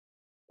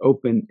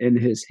open in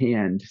his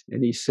hand,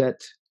 and he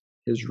set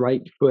his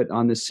right foot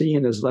on the sea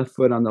and his left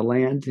foot on the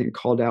land, and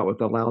called out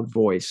with a loud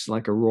voice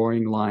like a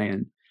roaring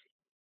lion.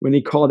 When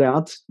he called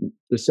out,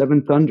 the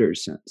seven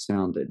thunders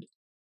sounded.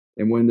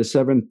 And when the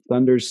seven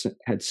thunders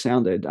had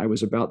sounded, I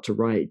was about to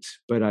write,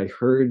 but I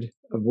heard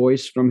a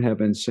voice from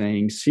heaven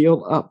saying,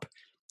 "Seal up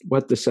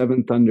what the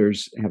seven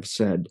thunders have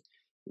said,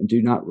 and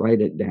do not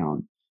write it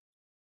down.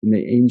 And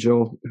the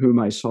angel whom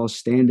I saw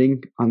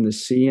standing on the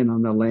sea and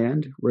on the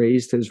land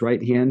raised his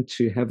right hand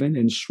to heaven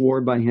and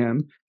swore by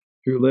him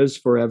who lives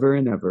forever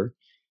and ever,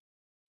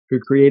 who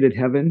created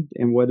heaven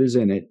and what is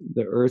in it,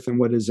 the earth and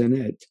what is in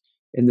it,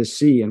 and the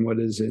sea and what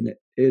is in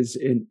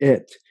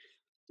it.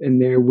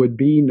 And there would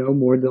be no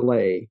more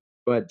delay,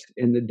 but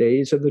in the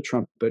days of the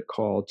trumpet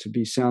call to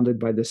be sounded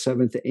by the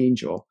seventh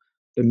angel,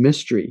 the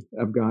mystery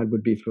of God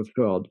would be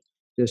fulfilled,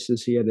 just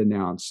as he had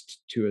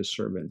announced to his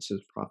servants,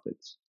 his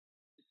prophets.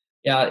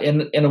 Yeah,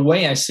 in a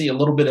way, I see a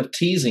little bit of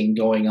teasing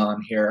going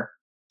on here.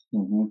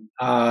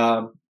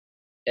 Mm-hmm.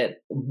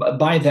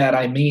 By that,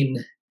 I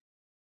mean,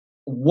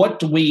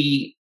 what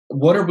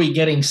are we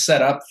getting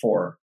set up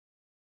for?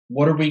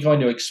 What are we going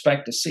to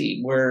expect to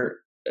see? We're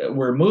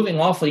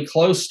moving awfully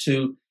close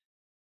to,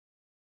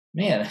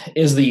 man,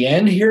 is the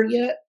end here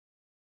yet?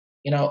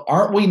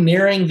 Aren't we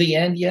nearing the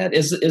end yet?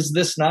 Is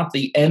this not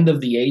the end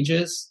of the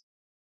ages?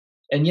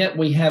 And yet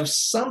we have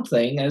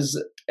something, as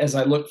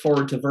I look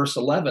forward to verse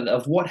 11,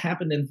 of what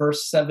happened in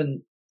verse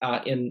 7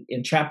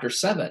 in chapter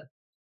 7.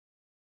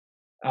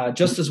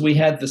 Just as we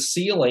had the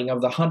sealing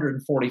of the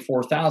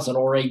 144,000,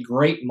 or a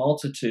great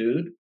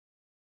multitude,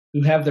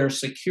 who have their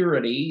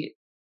security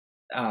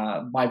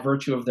by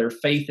virtue of their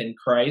faith in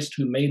Christ,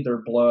 who made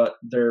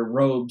their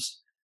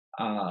robes,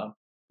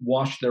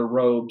 washed their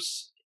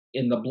robes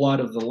in the blood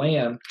of the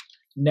Lamb.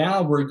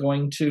 Now we're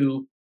going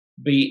to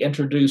be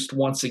introduced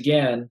once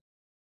again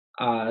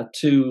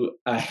to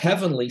a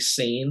heavenly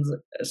scene,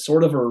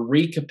 sort of a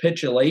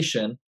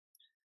recapitulation.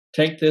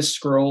 Take this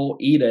scroll,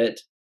 eat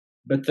it.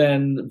 But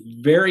then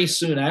very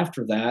soon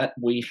after that,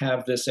 we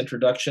have this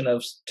introduction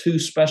of two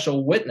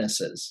special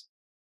witnesses.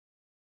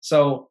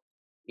 So,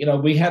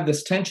 we have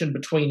this tension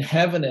between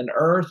heaven and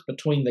earth,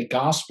 between the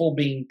gospel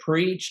being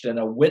preached and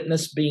a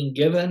witness being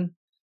given.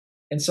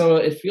 And so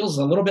it feels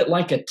a little bit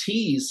like a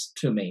tease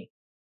to me.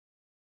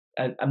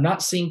 I'm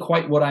not seeing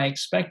quite what I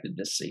expected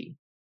to see.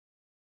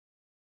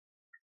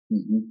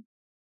 Mm-hmm.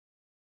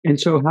 And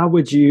so how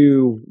would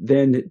you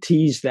then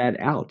tease that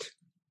out?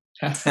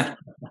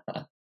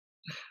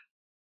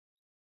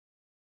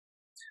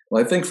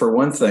 Well, I think for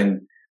one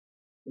thing,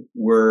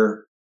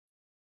 we're,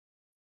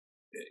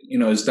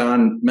 as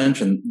Don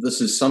mentioned,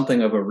 this is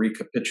something of a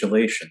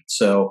recapitulation.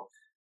 So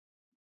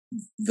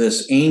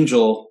this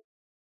angel,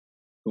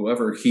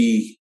 whoever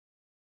he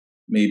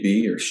may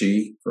be, or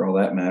she, for all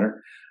that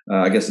matter,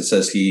 I guess it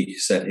says he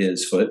set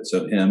his foot,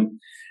 so him,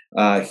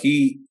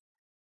 he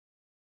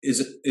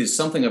is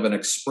something of an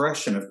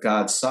expression of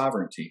God's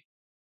sovereignty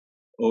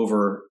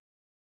over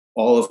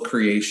all of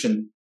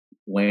creation,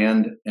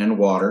 land and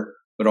water,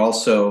 but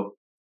also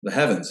the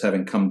heavens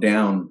having come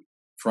down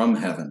from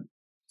heaven.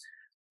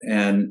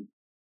 And,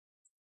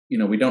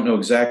 we don't know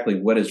exactly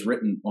what is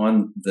written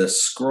on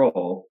this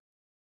scroll,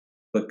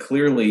 but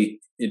clearly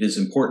it is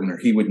important, or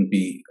he wouldn't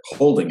be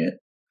holding it.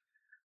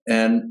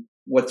 And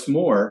what's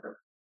more,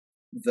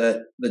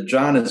 that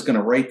John is going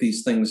to write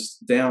these things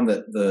down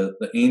that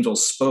the angel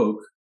spoke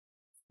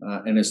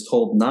and is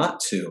told not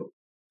to.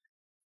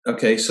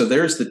 Okay, so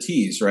there's the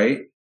tease, right?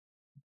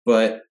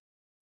 But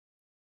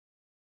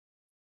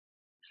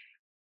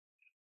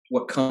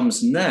what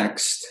comes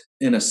next,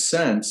 in a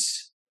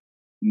sense,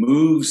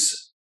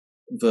 moves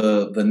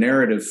the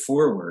narrative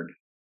forward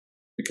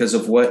because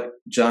of what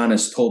John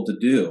is told to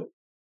do.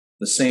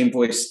 The same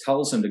voice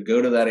tells him to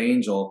go to that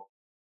angel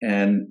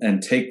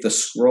and take the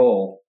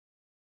scroll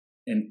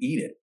and eat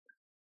it.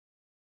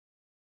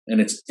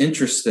 And it's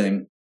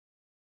interesting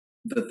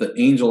that the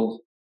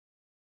angel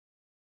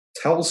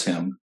tells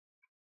him,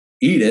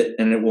 eat it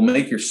and it will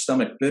make your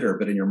stomach bitter,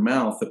 but in your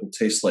mouth it will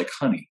taste like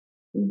honey.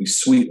 It will be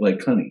sweet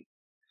like honey.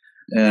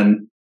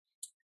 And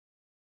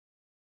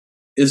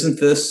isn't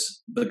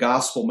this the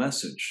gospel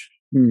message?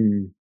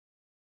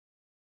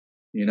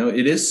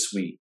 It is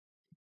sweet.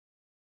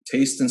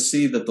 Taste and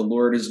see that the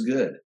Lord is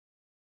good.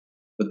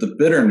 But the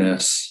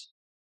bitterness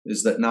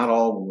is that not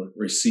all will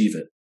receive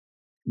it.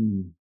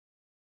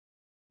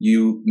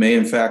 You may,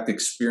 in fact,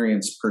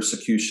 experience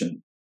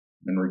persecution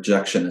and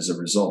rejection as a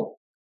result.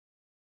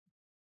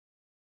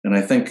 And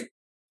I think,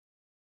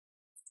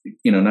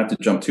 not to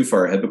jump too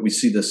far ahead, but we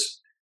see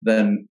this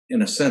then,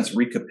 in a sense,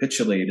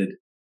 recapitulated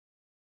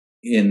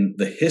in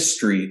the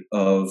history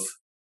of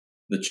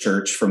the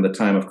church from the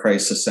time of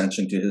Christ's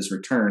ascension to his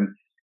return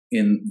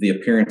in the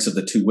appearance of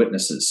the two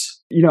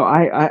witnesses.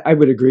 I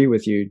would agree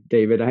with you,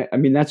 David. I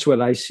mean, that's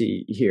what I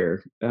see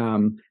here.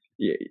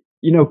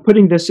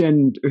 Putting this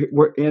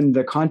we're in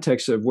the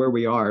context of where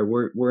we are.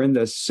 We're in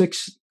the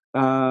sixth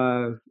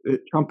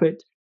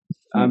trumpet.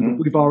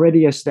 We've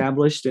already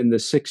established in the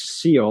sixth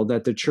seal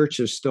that the church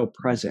is still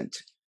present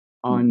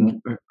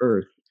on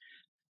earth.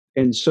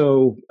 And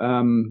so,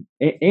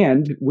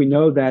 and we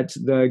know that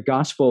the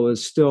gospel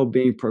is still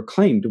being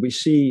proclaimed. We've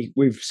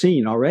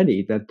seen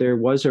already that there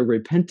was a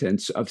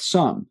repentance of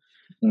some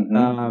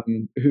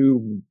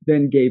who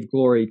then gave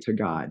glory to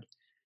God.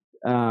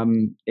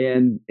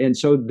 And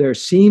so there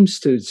seems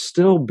to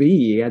still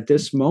be at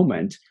this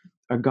moment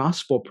a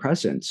gospel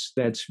presence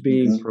that's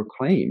being Mm-hmm.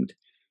 proclaimed.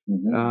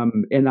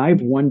 Mm-hmm. And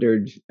I've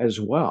wondered as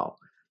well,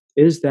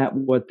 is that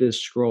what this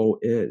scroll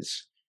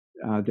is?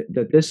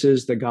 That this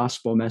is the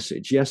gospel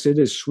message. Yes, it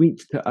is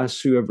sweet to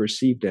us who have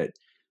received it,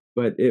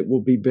 but it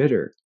will be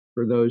bitter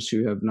for those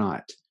who have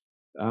not.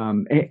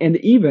 And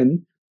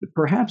even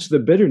perhaps the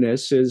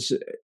bitterness is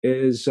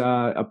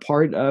a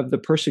part of the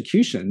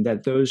persecution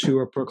that those who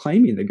are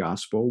proclaiming the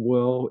gospel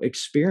will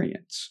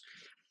experience.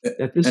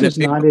 That this And it is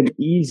may, not an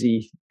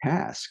easy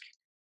task.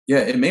 yeah,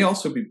 it may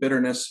also be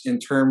bitterness in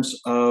terms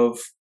of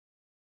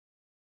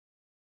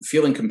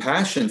feeling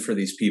compassion for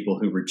these people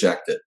who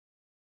reject it.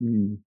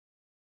 Mm,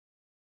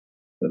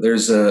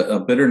 There's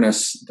a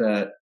bitterness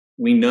that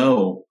we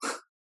know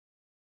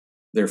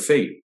their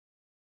fate.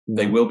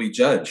 They yeah. will be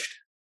judged.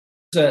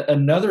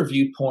 Another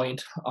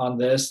viewpoint on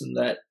this, and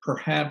that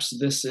perhaps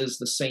this is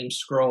the same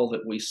scroll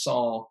that we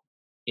saw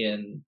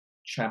in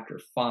chapter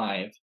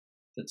 5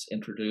 that's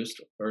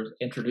introduced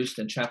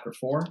in chapter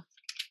 4.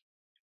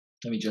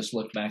 Let me just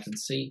look back and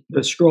see.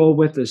 The scroll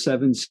with the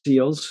 7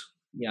 seals.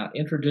 Yeah,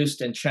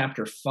 introduced in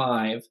chapter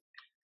 5.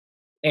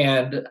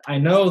 And I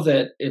know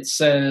that it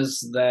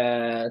says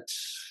that,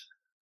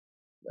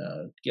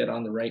 get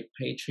on the right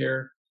page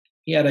here,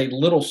 he had a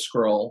little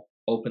scroll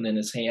open in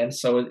his hand,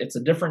 so it's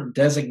a different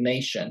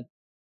designation.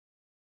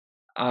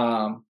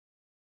 But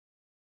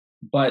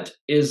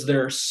is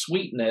there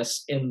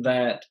sweetness in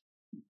that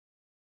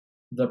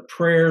the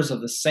prayers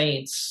of the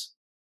saints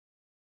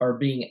are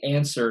being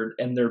answered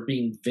and they're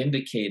being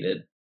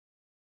vindicated?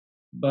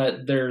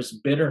 But there's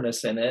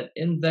bitterness in it,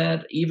 in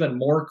that even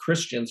more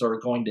Christians are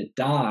going to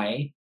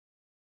die,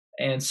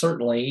 and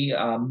certainly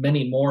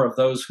many more of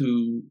those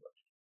who,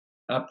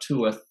 up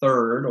to a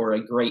third or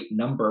a great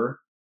number,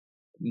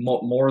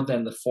 more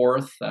than the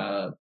fourth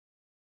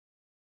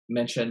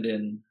mentioned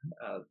in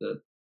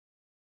the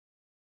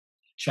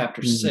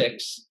chapter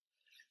 6.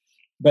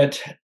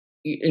 But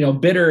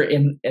bitter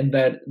in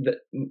that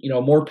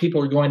more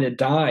people are going to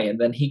die. And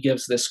then he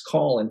gives this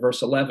call in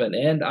verse 11,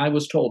 and I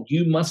was told,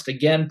 you must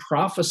again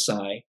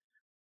prophesy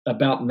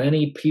about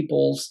many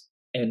peoples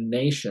and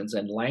nations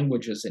and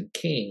languages and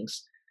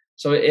kings.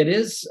 So it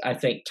is, I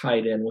think,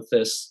 tied in with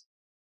this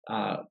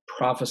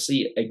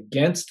prophecy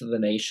against the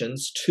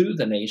nations, to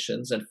the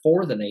nations, and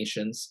for the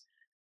nations.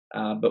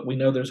 But we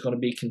know there's going to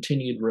be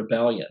continued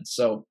rebellion.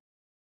 So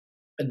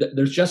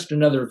there's just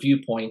another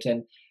viewpoint.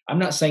 And I'm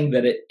not saying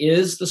that it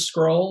is the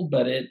scroll,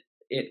 but it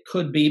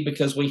could be,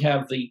 because we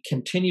have the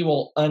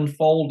continual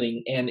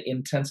unfolding and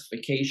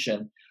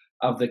intensification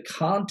of the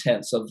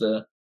contents of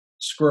the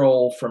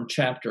scroll from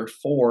chapter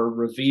 4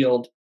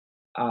 revealed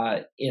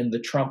in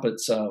the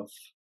trumpets of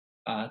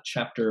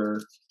chapter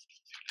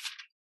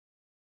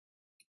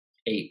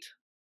 8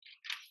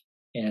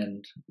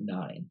 and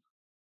 9.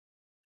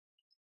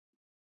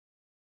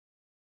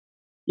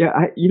 Yeah,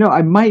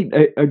 I might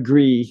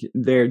agree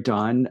there,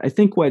 Don. I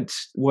think what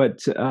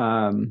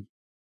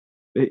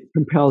it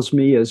compels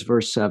me is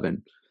verse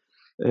 7,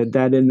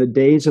 that in the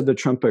days of the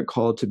trumpet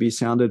call to be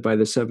sounded by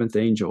the 7th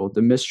angel,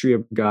 the mystery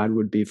of God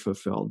would be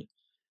fulfilled.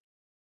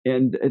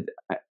 And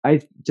I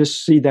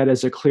just see that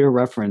as a clear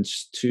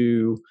reference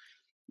to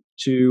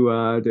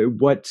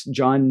what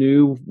John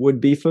knew would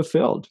be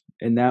fulfilled,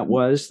 and that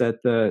was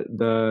that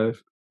the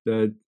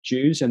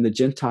Jews and the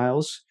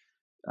Gentiles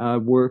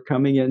were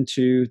coming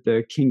into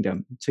the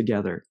kingdom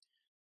together.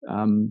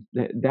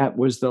 That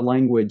was the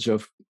language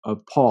of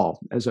Paul,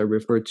 as I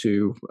referred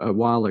to a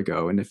while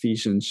ago in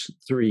Ephesians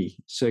 3,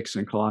 6,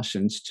 and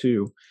Colossians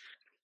 2.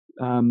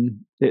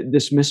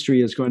 This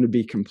mystery is going to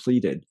be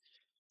completed.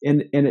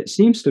 And it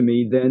seems to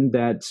me then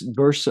that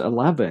verse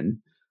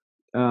 11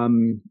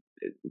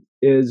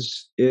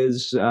 is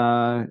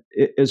a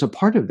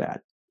part of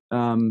that.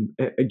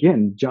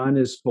 Again, John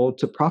is told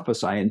to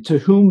prophesy, and to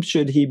whom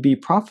should he be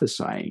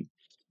prophesying?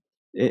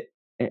 If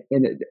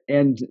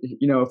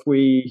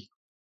we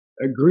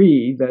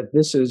agree that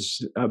this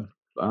is a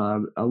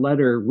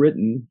letter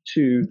written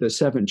to the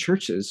 7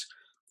 churches,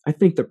 I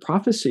think the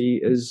prophecy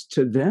is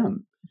to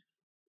them.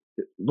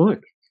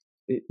 Look,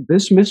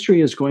 this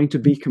mystery is going to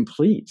be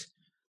complete.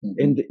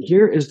 And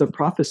here is the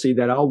prophecy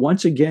that I'll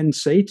once again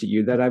say to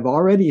you that I've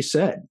already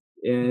said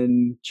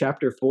in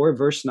chapter 4,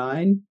 verse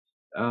 9,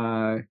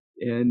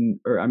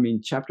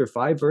 chapter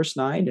 5, verse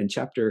 9, and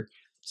chapter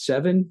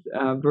 7,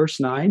 verse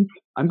 9.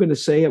 I'm going to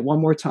say it one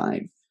more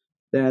time,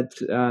 that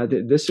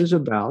this is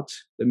about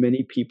the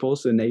many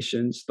peoples, the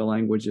nations, the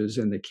languages,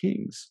 and the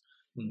kings.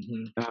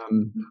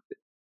 Mm-hmm.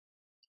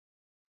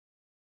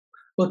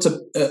 Well,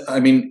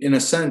 in a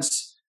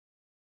sense,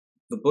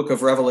 the book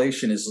of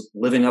Revelation is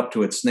living up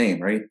to its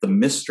name, right? The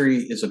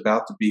mystery is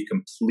about to be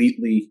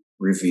completely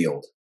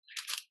revealed.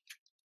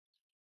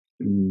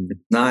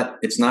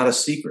 It's not a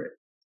secret.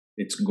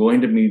 It's going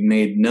to be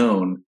made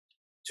known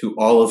to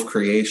all of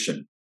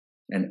creation,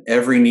 and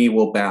every knee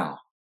will bow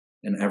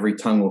and every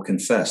tongue will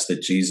confess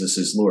that Jesus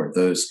is Lord,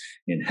 those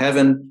in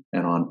heaven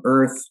and on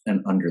earth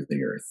and under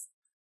the earth.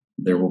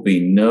 There will be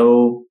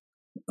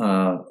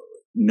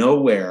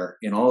nowhere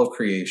in all of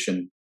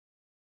creation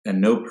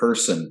and no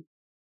person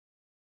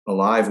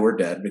alive or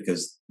dead,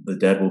 because the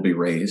dead will be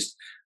raised,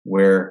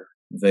 where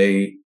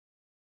they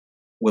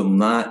will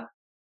not,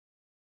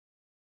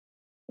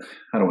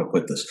 how do I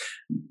put this?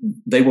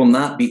 They will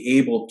not be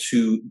able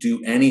to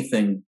do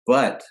anything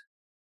but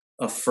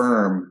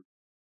affirm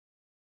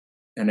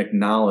and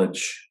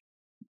acknowledge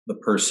the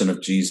person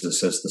of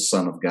Jesus as the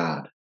Son of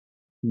God,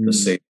 the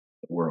Savior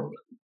of the world.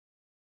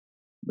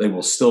 They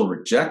will still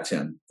reject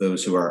him,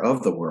 those who are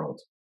of the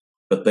world,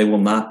 but they will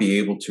not be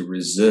able to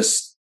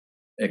resist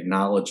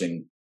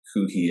acknowledging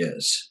who he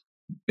is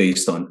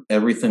based on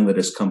everything that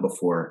has come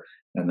before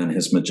and then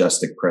his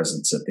majestic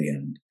presence at the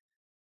end.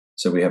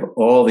 So we have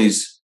all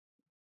these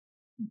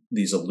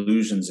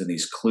allusions and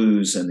these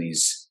clues and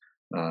these,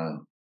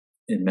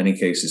 in many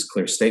cases,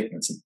 clear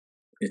statements.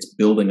 It's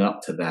building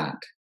up to that.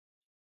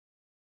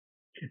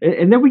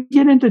 And then we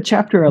get into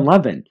chapter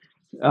 11.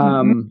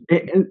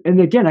 And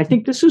again, I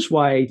think this is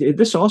why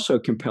this also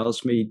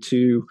compels me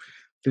to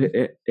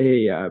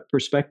a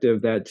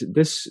perspective that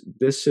this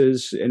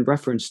is in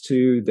reference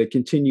to the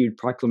continued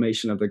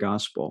proclamation of the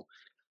gospel.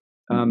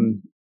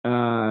 We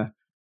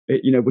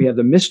have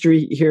the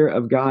mystery here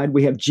of God.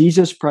 We have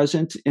Jesus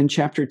present in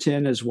chapter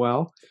 10 as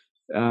well.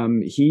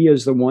 He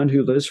is the one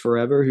who lives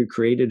forever, who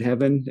created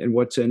heaven and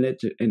what's in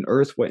it, and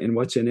earth and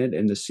what's in it,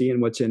 and the sea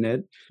and what's in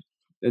it,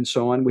 and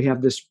so on. We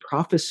have this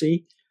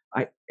prophecy.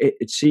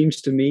 It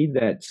seems to me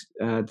that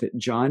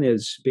John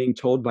is being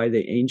told by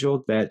the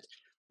angel that,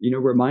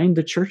 remind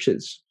the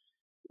churches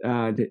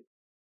that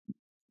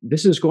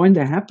this is going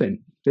to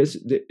happen.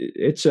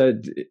 It's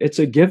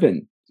a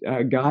given.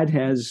 God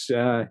has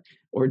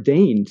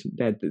ordained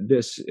that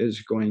this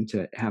is going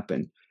to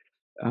happen.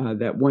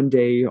 That one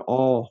day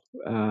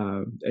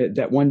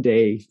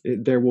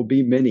there will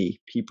be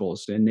many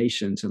peoples and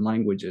nations and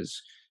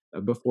languages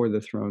before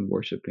the throne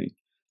worshiping.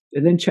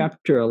 And then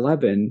chapter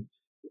 11,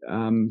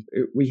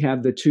 we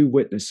have the two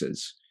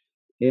witnesses,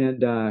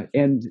 and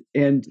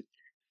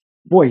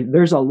boy,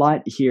 there's a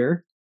lot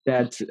here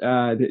that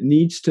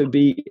needs to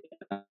be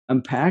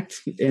unpacked,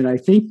 and I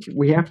think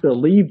we have to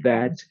leave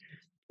that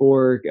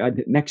for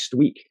next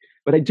week.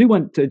 But I do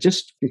want to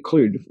just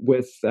conclude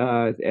with,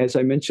 as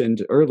I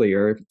mentioned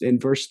earlier, in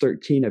verse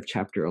 13 of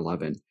chapter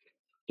 11,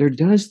 there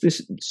does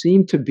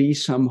seem to be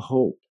some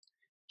hope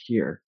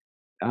here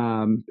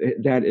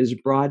that is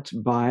brought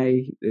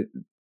by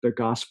the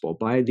gospel,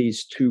 by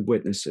these two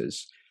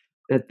witnesses,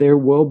 that there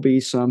will be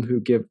some who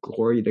give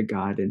glory to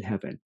God in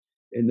heaven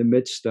in the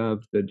midst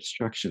of the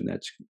destruction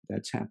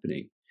that's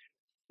happening.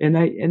 And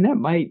that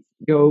might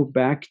go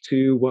back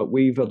to what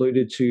we've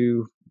alluded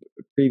to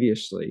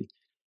previously,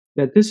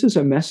 that this is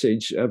a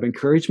message of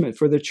encouragement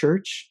for the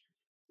church,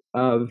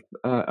 of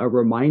a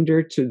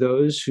reminder to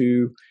those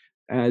who,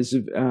 as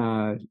the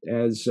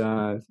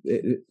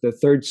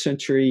 3rd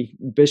century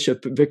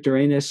Bishop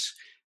Victorinus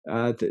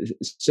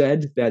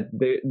said, that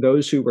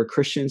those who were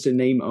Christians in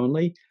name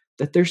only,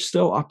 that there's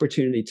still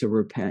opportunity to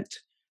repent,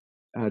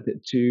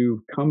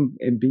 to come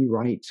and be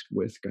right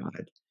with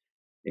God.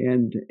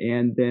 And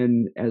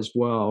then as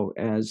well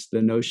as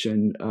the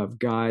notion of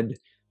God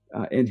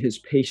and his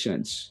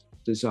patience,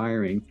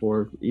 desiring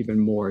for even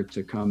more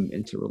to come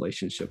into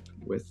relationship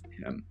with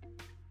him.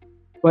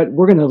 But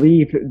we're going to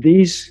leave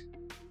these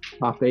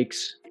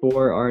topics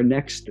for our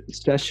next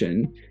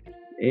session,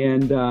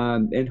 and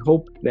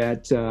hope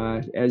that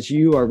as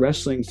you are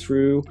wrestling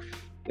through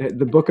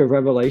the book of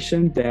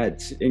Revelation,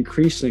 that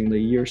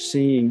increasingly you're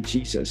seeing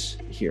Jesus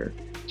here,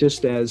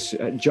 just as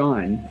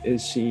John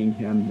is seeing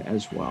him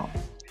as well.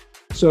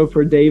 So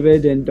for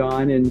David and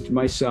Don and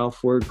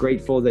myself, we're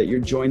grateful that you're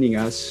joining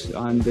us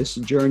on this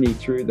journey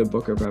through the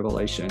book of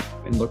Revelation,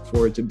 and look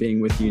forward to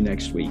being with you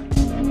next week.